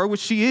picture of her, which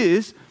she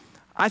is,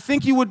 I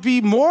think you would be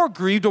more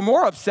grieved or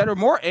more upset or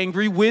more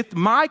angry with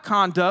my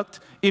conduct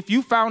if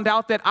you found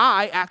out that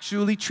I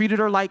actually treated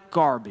her like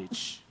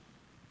garbage.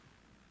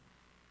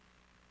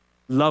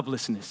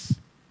 Lovelessness.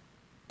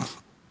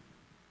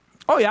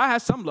 Oh yeah, I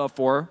had some love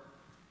for her,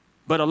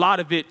 but a lot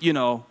of it,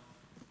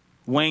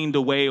 waned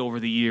away over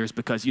the years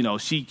because,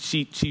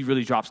 she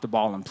really drops the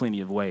ball in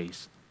plenty of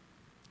ways,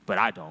 but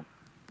I don't.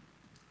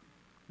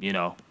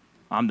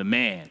 I'm the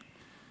man.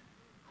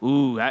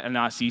 Ooh, and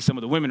I see some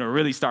of the women are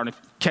really starting to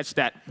catch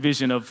that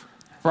vision of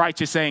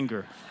righteous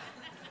anger.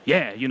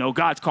 Yeah,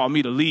 God's called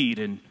me to lead,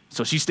 and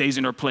so she stays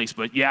in her place.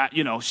 But yeah,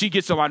 she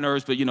gets on my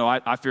nerves, but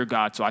I fear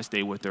God, so I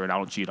stay with her and I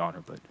don't cheat on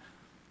her.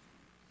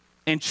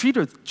 And treat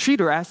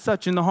her as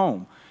such in the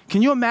home.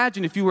 Can you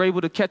imagine if you were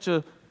able to catch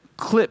a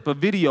clip, a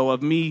video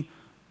of me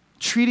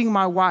treating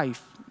my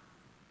wife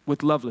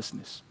with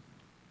lovelessness,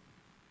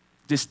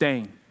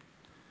 disdain?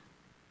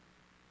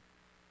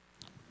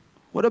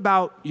 What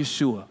about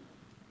Yeshua?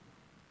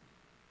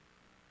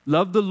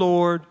 Love the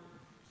Lord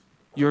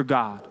your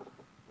God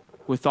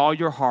with all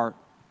your heart,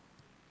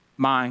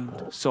 mind,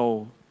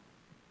 soul,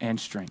 and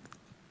strength.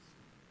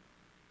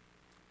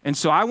 And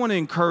so I want to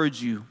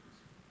encourage you.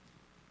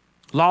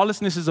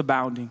 Lawlessness is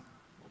abounding.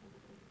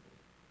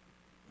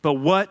 But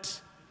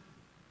what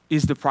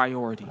is the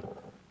priority?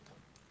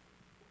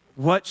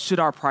 What should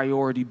our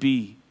priority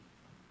be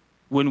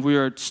when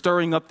we're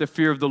stirring up the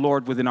fear of the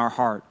Lord within our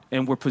heart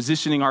and we're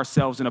positioning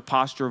ourselves in a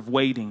posture of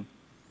waiting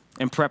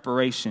and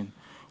preparation?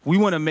 We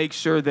want to make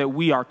sure that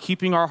we are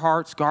keeping our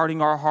hearts,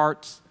 guarding our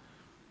hearts,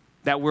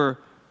 that we're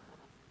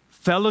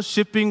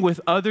fellowshipping with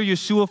other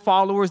Yeshua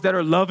followers that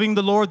are loving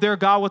the Lord their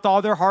God with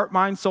all their heart,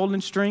 mind, soul,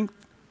 and strength.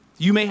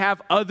 You may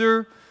have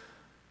other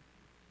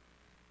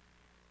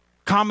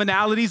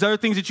commonalities, other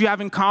things that you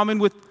have in common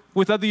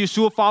with other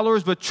Yeshua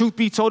followers, but truth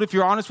be told, if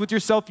you're honest with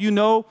yourself, you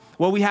know,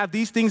 well, we have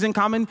these things in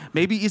common.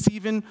 Maybe it's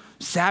even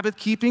Sabbath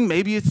keeping,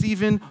 maybe it's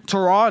even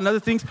Torah and other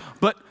things.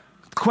 But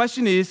the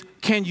question is,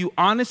 can you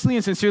honestly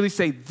and sincerely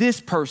say this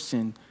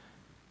person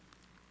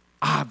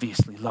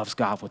obviously loves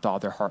God with all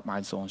their heart,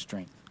 mind, soul, and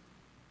strength?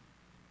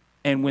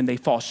 And when they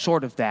fall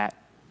short of that,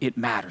 it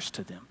matters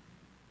to them.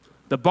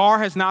 The bar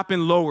has not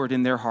been lowered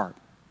in their heart.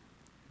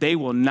 They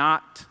will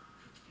not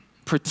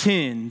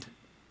pretend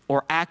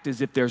or act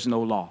as if there's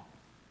no law.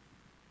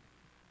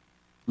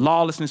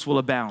 Lawlessness will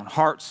abound.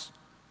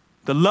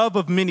 The love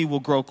of many will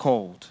grow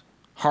cold.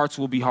 Hearts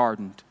will be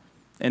hardened,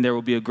 and there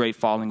will be a great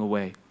falling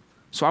away.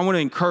 So I want to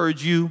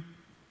encourage you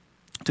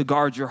to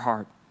guard your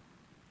heart.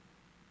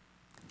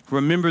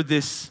 Remember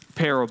this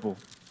parable.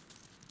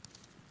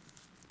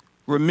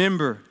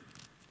 Remember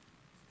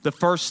the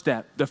first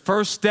step. The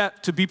first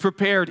step to be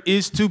prepared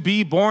is to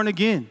be born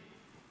again.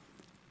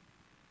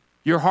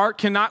 Your heart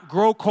cannot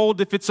grow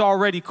cold if it's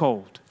already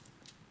cold.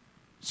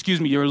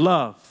 Excuse me, your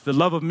love. The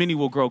love of many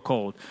will grow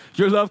cold.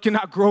 Your love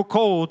cannot grow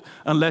cold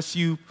unless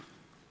you.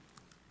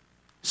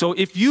 So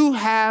if you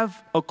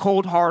have a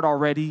cold heart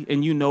already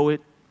and you know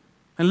it,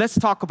 and let's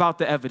talk about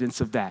the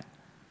evidence of that.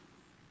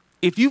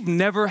 If you've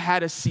never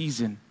had a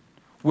season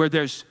where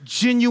there's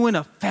genuine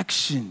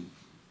affection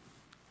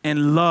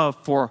and love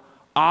for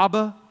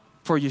Abba,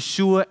 for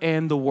Yeshua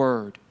and the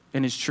Word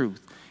and His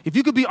truth, if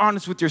you could be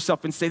honest with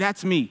yourself and say,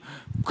 that's me,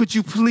 could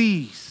you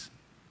please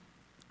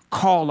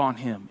call on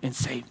Him and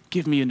say,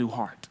 give me a new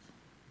heart.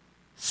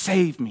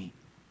 Save me.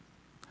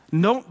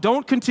 No,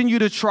 don't continue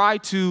to try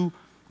to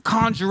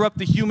conjure up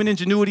the human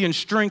ingenuity and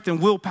strength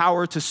and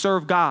willpower to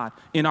serve God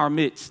in our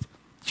midst.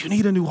 You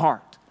need a new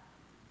heart.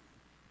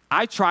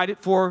 I tried it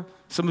for,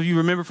 some of you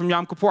remember from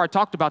Yom Kippur, I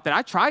talked about that.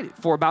 I tried it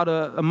for about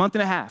a month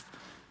and a half.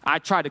 I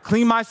tried to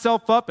clean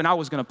myself up and I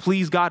was going to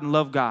please God and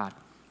love God.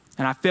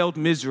 And I failed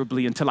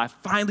miserably until I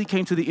finally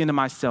came to the end of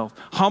myself,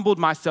 humbled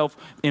myself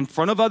in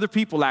front of other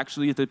people,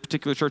 actually, at the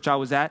particular church I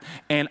was at,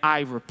 and I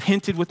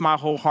repented with my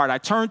whole heart. I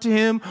turned to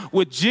Him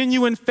with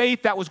genuine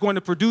faith that was going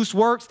to produce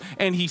works,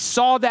 and He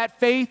saw that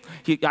faith.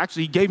 He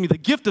gave me the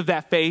gift of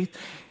that faith,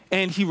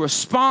 and He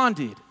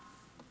responded.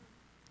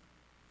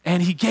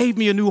 And He gave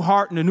me a new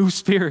heart and a new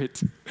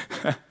spirit.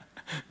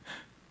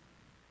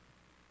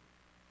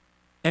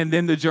 And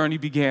then the journey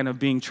began of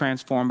being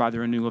transformed by the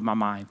renewal of my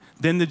mind.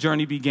 Then the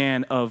journey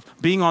began of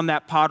being on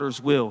that potter's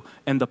wheel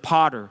and the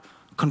potter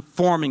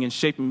conforming and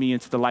shaping me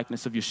into the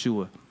likeness of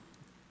Yeshua.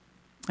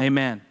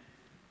 Amen.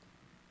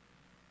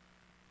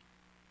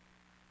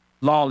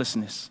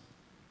 Lawlessness.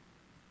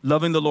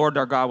 Loving the Lord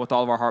our God with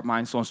all of our heart,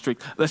 mind, soul, and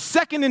strength. The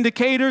second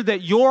indicator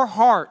that your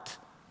heart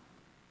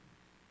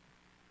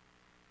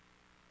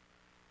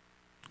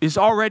is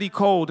already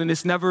cold and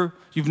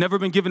you've never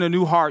been given a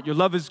new heart. Your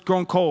love has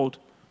grown cold.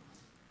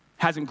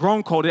 Hasn't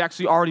grown cold, it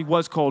actually already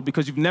was cold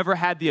because you've never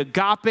had the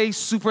agape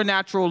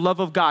supernatural love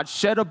of God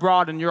shed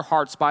abroad in your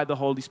hearts by the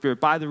Holy Spirit,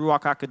 by the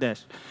Ruach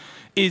HaKodesh,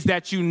 is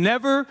that you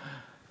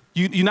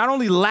not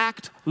only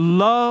lacked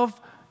love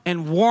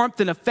and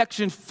warmth and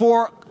affection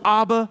for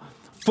Abba,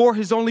 for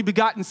His only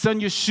begotten Son,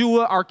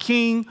 Yeshua, our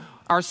King,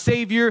 our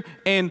Savior,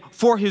 and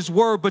for His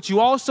Word, but you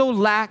also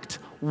lacked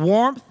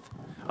warmth,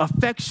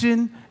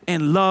 affection,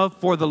 and love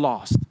for the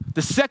lost.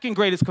 The second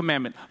greatest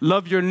commandment,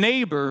 love your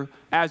neighbor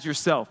as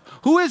yourself.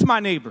 Who is my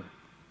neighbor?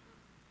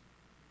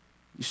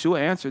 Yeshua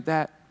answered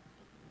that.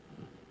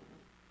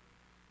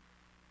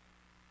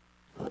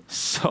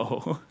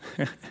 So,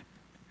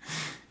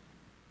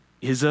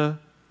 is a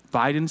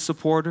Biden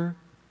supporter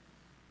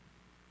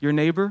your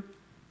neighbor?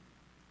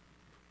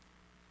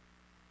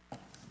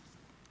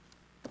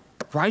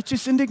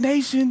 Righteous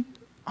indignation,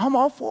 I'm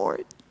all for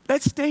it.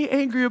 Let's stay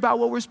angry about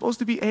what we're supposed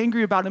to be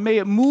angry about. And may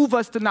it move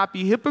us to not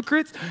be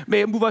hypocrites.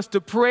 May it move us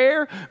to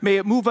prayer. May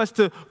it move us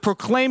to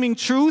proclaiming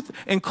truth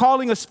and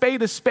calling a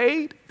spade.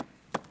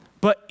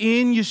 But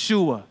in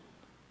Yeshua.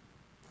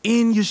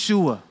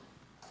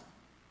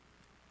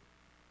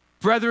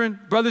 Brethren,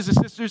 brothers and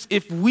sisters,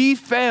 if we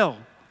fail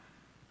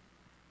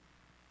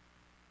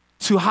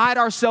to hide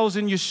ourselves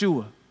in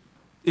Yeshua,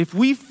 if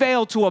we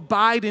fail to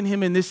abide in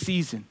Him in this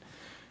season,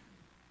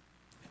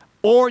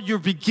 or you're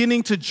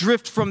beginning to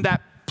drift from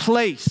that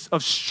place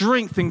of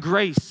strength and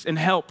grace and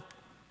help,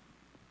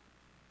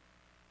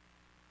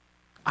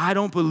 I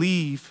don't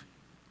believe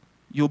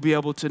you'll be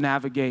able to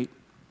navigate,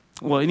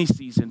 well, any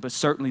season, but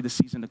certainly the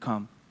season to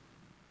come.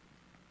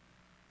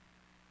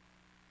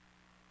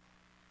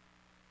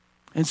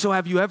 And so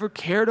have you ever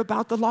cared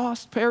about the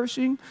lost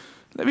perishing?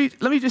 Let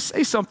me just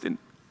say something.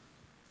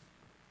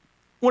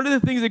 One of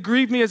the things that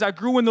grieved me as I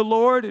grew in the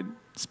Lord and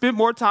spent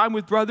more time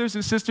with brothers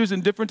and sisters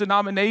in different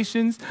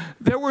denominations,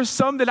 there were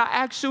some that I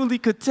actually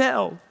could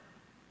tell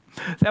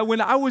that when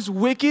I was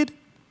wicked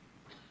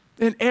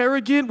and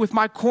arrogant with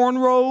my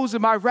cornrows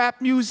and my rap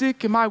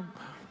music and my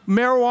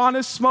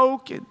marijuana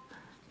smoke and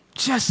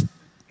just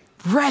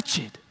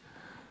wretched,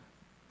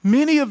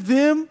 many of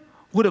them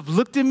would have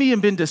looked at me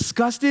and been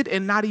disgusted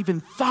and not even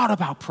thought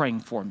about praying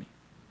for me.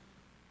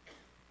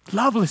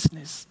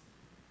 Lovelessness.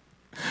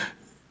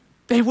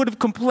 They would have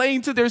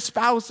complained to their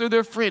spouse or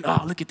their friend,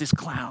 oh, look at this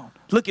clown.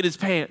 Look at his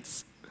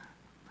pants.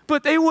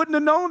 But they wouldn't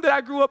have known that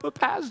I grew up a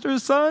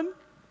pastor's son.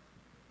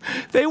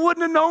 They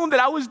wouldn't have known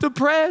that I was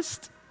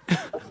depressed.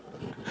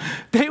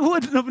 They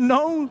wouldn't have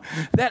known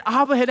that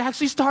Abba had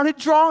actually started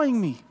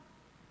drawing me.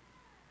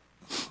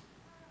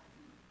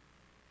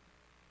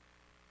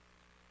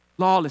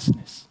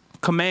 Lawlessness.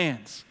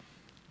 Commands.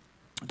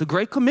 The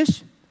Great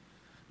Commission.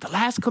 The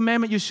last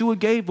commandment Yeshua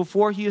gave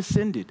before he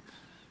ascended.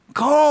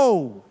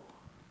 Go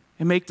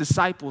and make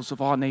disciples of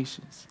all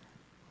nations,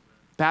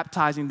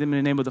 baptizing them in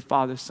the name of the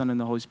Father, Son, and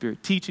the Holy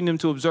Spirit, teaching them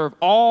to observe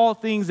all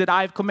things that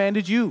I've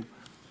commanded you,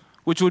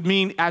 which would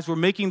mean as we're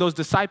making those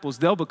disciples,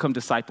 they'll become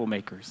disciple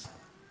makers.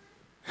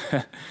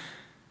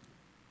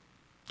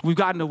 We've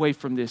gotten away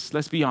from this,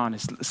 let's be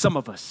honest. Some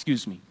of us,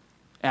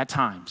 at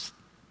times.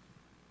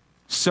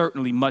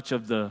 Certainly much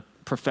of the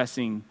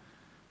professing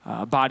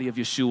body of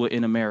Yeshua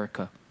in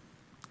America.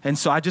 And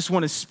so I just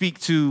want to speak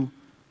to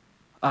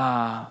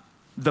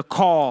the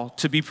call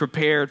to be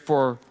prepared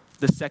for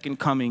the second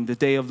coming, the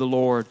day of the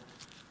Lord.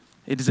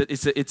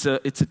 It's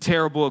a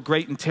terrible, a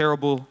great and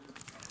terrible,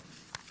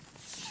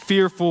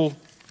 fearful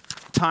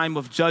time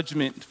of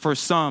judgment for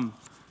some,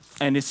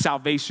 and it's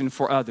salvation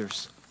for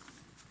others.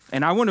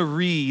 And I want to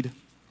read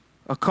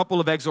a couple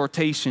of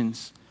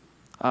exhortations,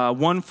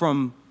 one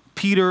from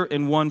Peter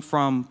and one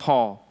from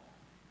Paul,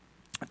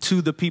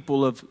 to the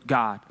people of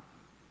God.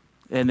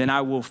 And then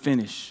I will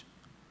finish.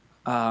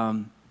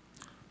 1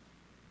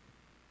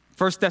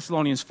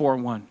 Thessalonians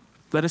 4:1.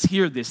 Let us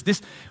hear this.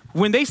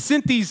 When they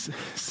sent the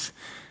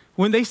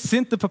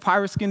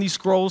papyrus skin, these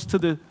scrolls to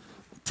the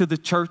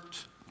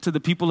church, to the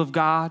people of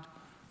God,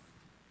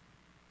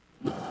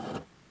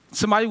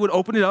 somebody would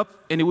open it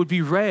up and it would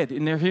be read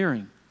in their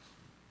hearing.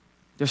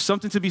 There's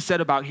something to be said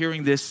about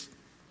hearing this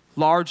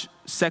large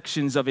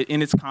sections of it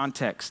in its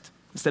context,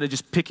 instead of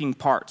just picking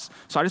parts.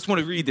 So I just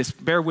want to read this.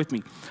 Bear with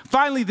me.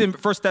 Finally then,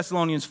 1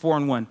 Thessalonians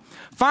 4:1.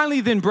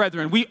 Finally then,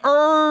 brethren, we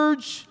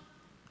urge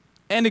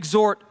and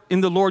exhort in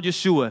the Lord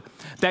Yeshua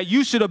that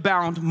you should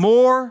abound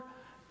more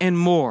and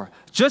more,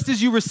 just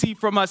as you receive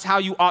from us how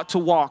you ought to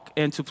walk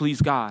and to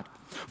please God.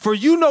 For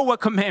you know what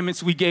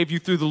commandments we gave you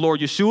through the Lord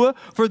Yeshua.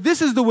 For this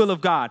is the will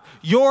of God,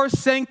 your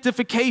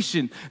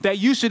sanctification, that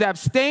you should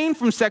abstain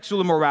from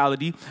sexual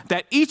immorality,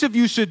 that each of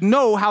you should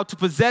know how to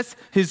possess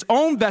his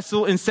own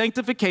vessel in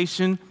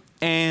sanctification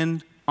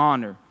and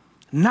honor,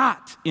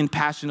 not in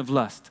passion of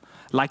lust,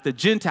 like the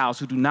Gentiles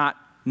who do not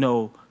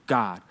know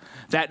God.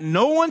 That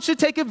no one should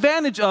take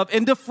advantage of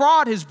and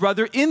defraud his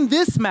brother in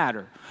this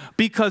matter,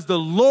 because the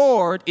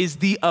Lord is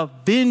the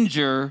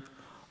avenger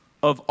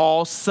of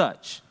all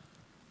such,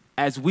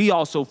 as we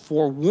also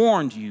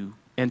forewarned you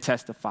and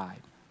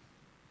testified.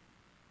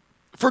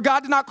 For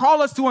God did not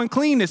call us to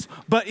uncleanness,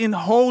 but in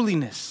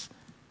holiness.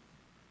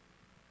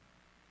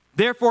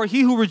 Therefore,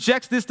 he who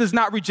rejects this does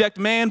not reject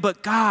man,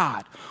 but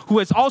God, who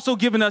has also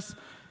given us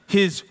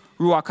his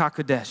Ruach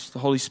HaKodesh, the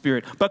Holy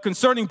Spirit. But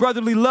concerning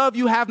brotherly love,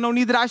 you have no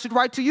need that I should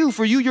write to you,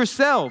 for you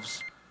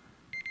yourselves.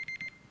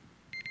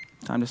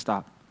 Time to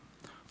stop.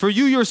 For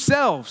you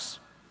yourselves.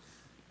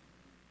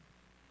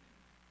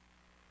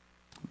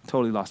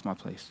 Totally lost my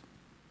place.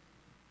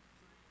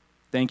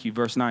 Thank you.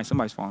 Verse 9.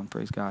 Somebody's falling.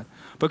 Praise God.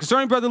 But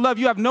concerning brotherly love,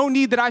 you have no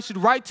need that I should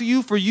write to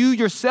you, for you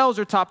yourselves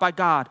are taught by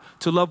God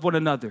to love one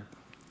another.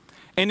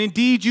 And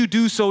indeed, you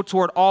do so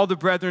toward all the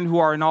brethren who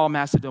are in all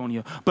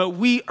Macedonia. But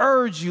we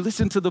urge you,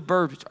 listen to the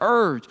verbiage,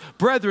 urge,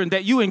 brethren,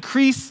 that you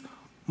increase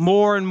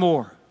more and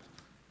more.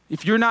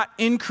 If you're not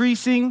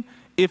increasing,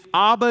 if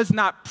Abba's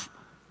not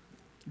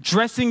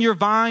dressing your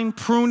vine,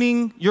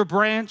 pruning your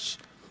branch,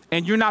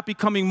 and you're not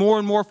becoming more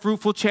and more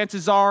fruitful,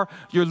 chances are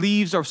your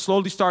leaves are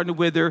slowly starting to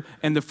wither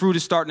and the fruit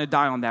is starting to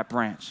die on that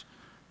branch.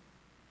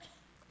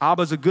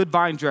 Abba's a good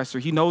vine dresser.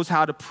 He knows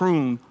how to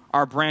prune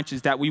our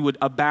branches that we would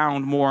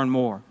abound more and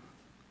more.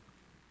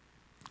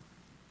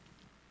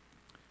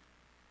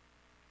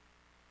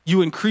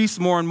 You increase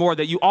more and more,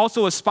 that you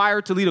also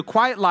aspire to lead a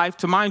quiet life,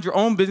 to mind your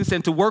own business,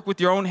 and to work with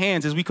your own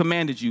hands as we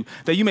commanded you,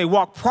 that you may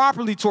walk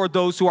properly toward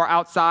those who are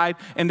outside,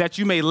 and that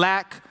you may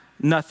lack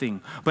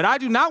nothing. But I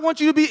do not want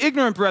you to be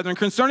ignorant, brethren,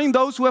 concerning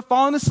those who have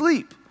fallen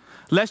asleep,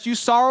 lest you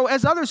sorrow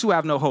as others who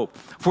have no hope.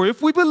 For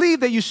if we believe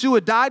that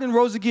Yeshua died and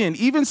rose again,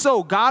 even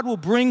so God will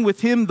bring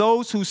with him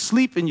those who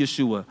sleep in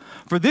Yeshua.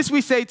 For this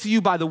we say to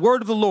you by the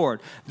word of the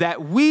Lord,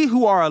 that we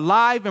who are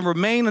alive and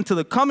remain until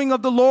the coming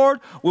of the Lord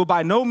will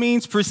by no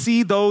means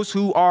precede those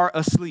who are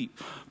asleep.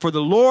 For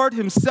the Lord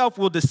himself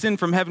will descend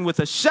from heaven with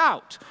a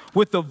shout,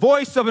 with the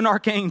voice of an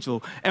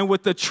archangel, and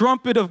with the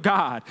trumpet of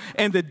God.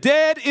 And the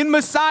dead in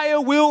Messiah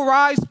will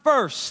rise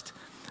first.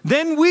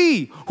 Then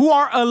we who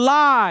are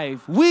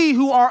alive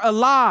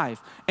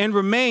and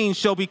remain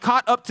shall be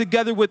caught up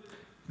together with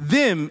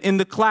them in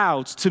the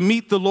clouds to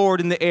meet the Lord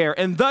in the air,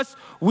 and thus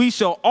we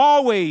shall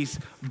always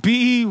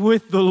be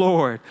with the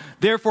Lord.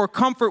 Therefore,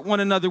 comfort one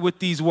another with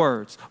these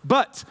words.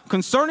 But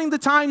concerning the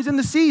times and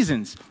the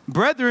seasons,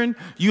 brethren,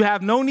 you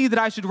have no need that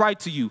I should write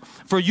to you.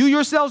 For you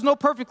yourselves know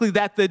perfectly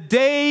that the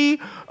day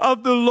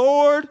of the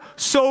Lord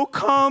so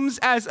comes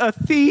as a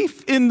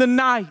thief in the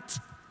night.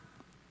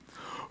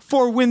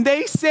 For when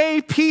they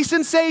say peace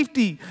and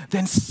safety,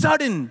 then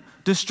sudden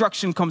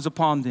destruction comes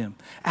upon them,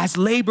 as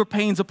labor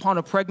pains upon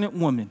a pregnant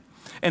woman,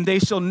 and they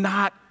shall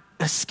not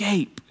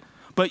escape.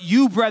 But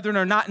you, brethren,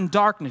 are not in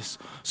darkness,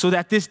 so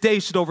that this day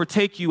should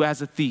overtake you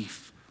as a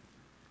thief.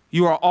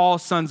 You are all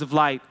sons of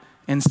light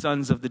and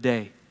sons of the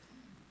day.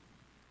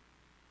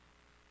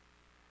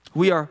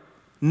 We are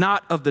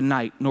not of the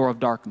night nor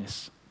of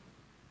darkness.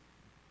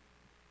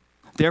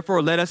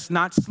 Therefore, let us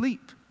not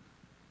sleep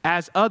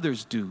as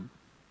others do,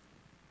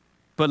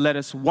 but let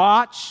us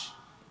watch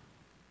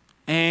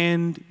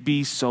and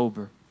be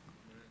sober.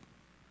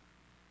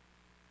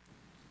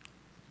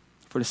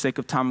 For the sake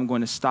of time, I'm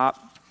going to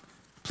stop.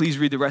 Please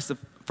read the rest of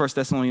 1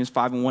 Thessalonians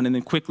 5:1, and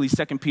then quickly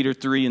 2 Peter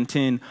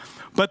 3:10.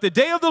 But the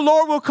day of the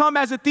Lord will come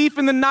as a thief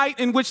in the night,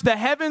 in which the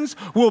heavens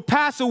will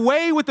pass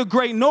away with a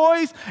great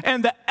noise,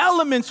 and the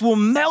elements will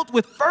melt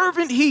with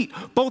fervent heat.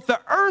 Both the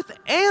earth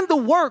and the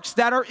works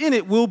that are in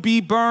it will be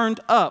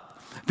burned up.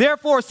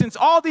 Therefore, since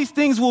all these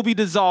things will be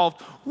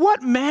dissolved,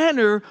 what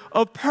manner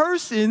of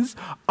persons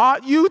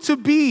ought you to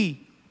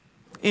be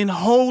in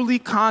holy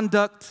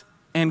conduct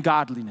and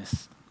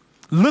godliness,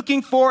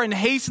 looking for and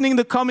hastening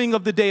the coming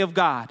of the day of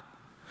God,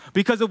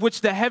 because of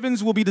which the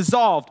heavens will be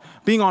dissolved,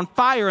 being on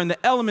fire, and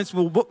the elements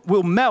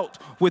will melt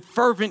with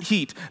fervent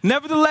heat.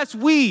 Nevertheless,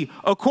 we,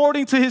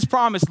 according to his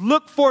promise,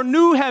 look for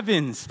new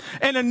heavens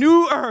and a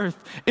new earth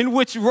in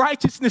which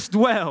righteousness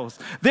dwells.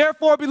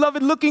 Therefore,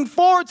 beloved, looking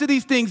forward to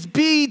these things,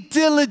 be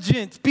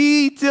diligent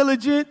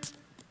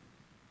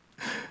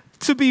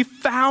to be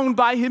found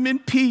by him in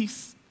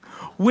peace,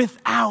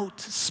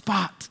 without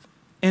spot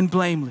and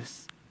blameless.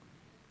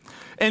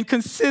 And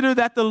consider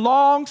that the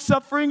long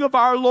suffering of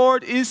our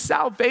Lord is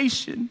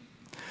salvation,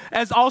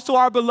 as also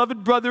our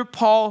beloved brother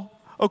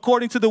Paul,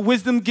 according to the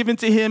wisdom given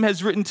to him,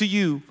 has written to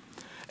you,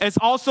 as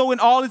also in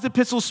all his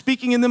epistles,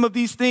 speaking in them of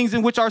these things,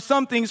 in which are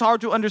some things hard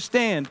to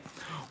understand,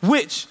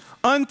 which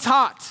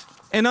untaught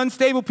and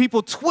unstable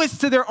people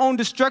twist to their own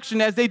destruction,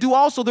 as they do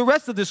also the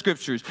rest of the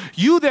scriptures.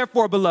 You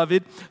therefore,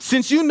 beloved,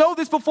 since you know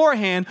this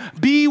beforehand,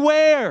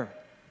 beware,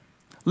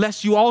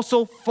 lest you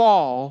also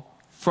fall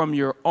from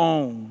your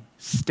own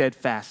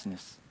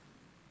steadfastness,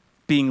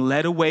 being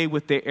led away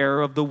with the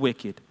error of the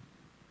wicked,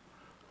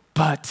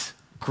 but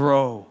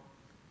grow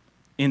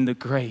in the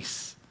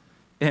grace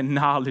and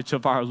knowledge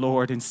of our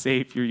Lord and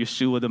Savior,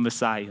 Yeshua the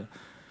Messiah.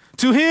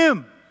 To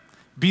him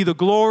be the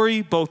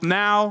glory both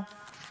now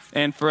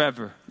and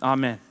forever.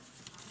 Amen.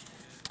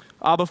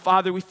 Abba,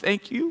 Father, we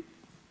thank you.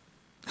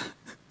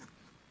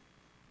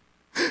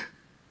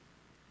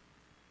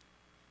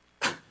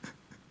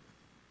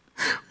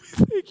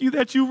 Thank you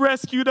that you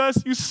rescued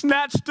us. You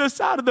snatched us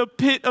out of the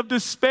pit of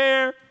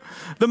despair,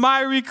 the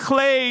miry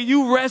clay.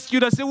 You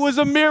rescued us. It was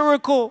a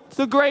miracle. It's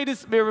the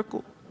greatest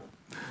miracle.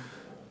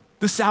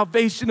 The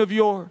salvation of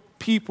your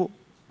people.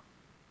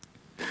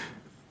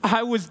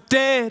 I was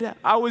dead.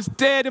 I was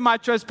dead in my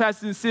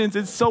trespasses and sins,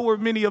 and so were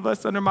many of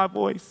us under my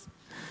voice.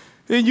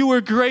 And you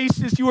were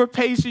gracious, you were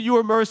patient, you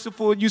were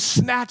merciful, and you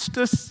snatched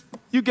us.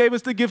 You gave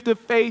us the gift of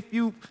faith.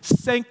 You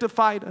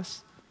sanctified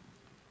us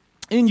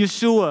in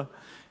Yeshua,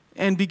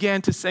 and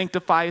began to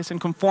sanctify us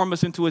and conform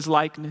us into his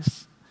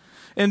likeness.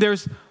 And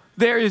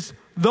there is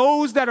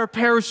those that are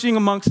perishing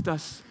amongst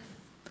us.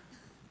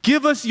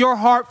 Give us your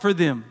heart for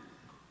them.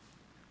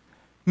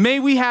 May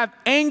we have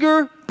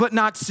anger, but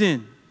not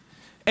sin.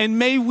 And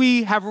may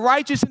we have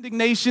righteous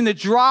indignation that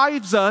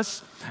drives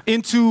us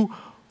into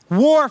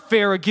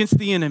warfare against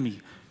the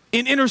enemy,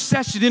 in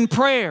intercession, in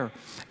prayer,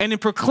 and in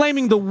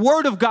proclaiming the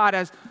word of God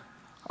as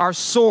our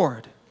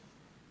sword.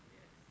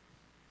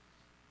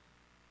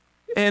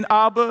 And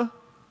Abba,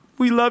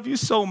 we love you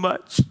so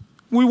much.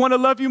 We want to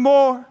love you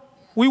more.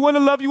 We want to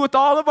love you with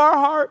all of our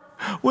heart,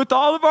 with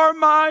all of our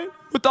mind,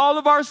 with all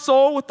of our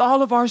soul, with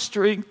all of our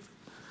strength.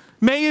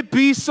 May it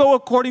be so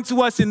according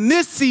to us in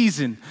this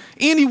season.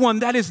 Anyone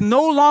that is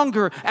no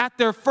longer at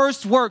their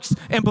first works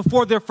and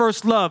before their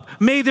first love,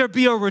 may there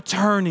be a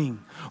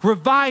returning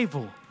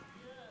revival.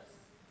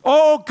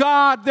 Oh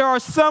God, there are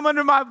some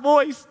under my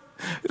voice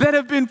that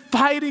have been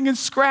fighting and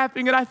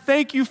scrapping, and I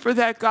thank you for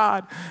that,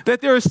 God,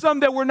 that there are some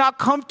that were not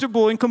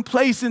comfortable in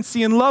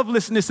complacency and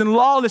lovelessness and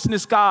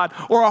lawlessness, God,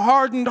 or a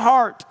hardened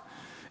heart.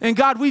 And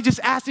God, we just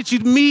ask that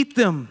you'd meet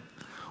them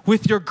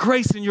with your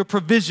grace and your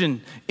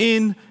provision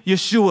in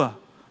Yeshua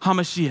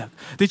HaMashiach,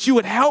 that you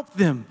would help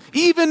them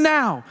even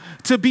now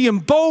to be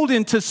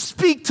emboldened to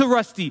speak to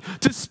Rusty,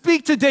 to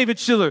speak to David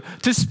Schiller,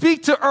 to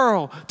speak to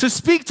Earl, to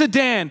speak to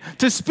Dan,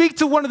 to speak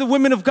to one of the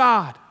women of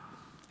God,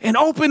 and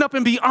open up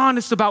and be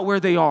honest about where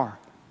they are,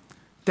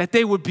 that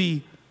they would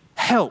be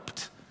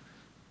helped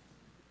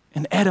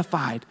and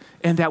edified,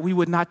 and that we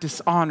would not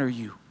dishonor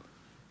you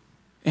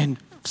and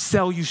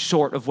sell you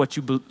short of what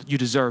you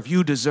deserve.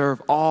 You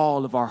deserve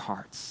all of our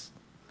hearts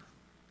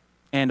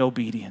and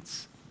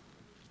obedience.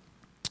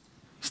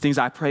 These things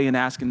I pray and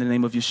ask in the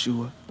name of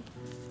Yeshua.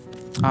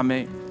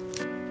 Amen.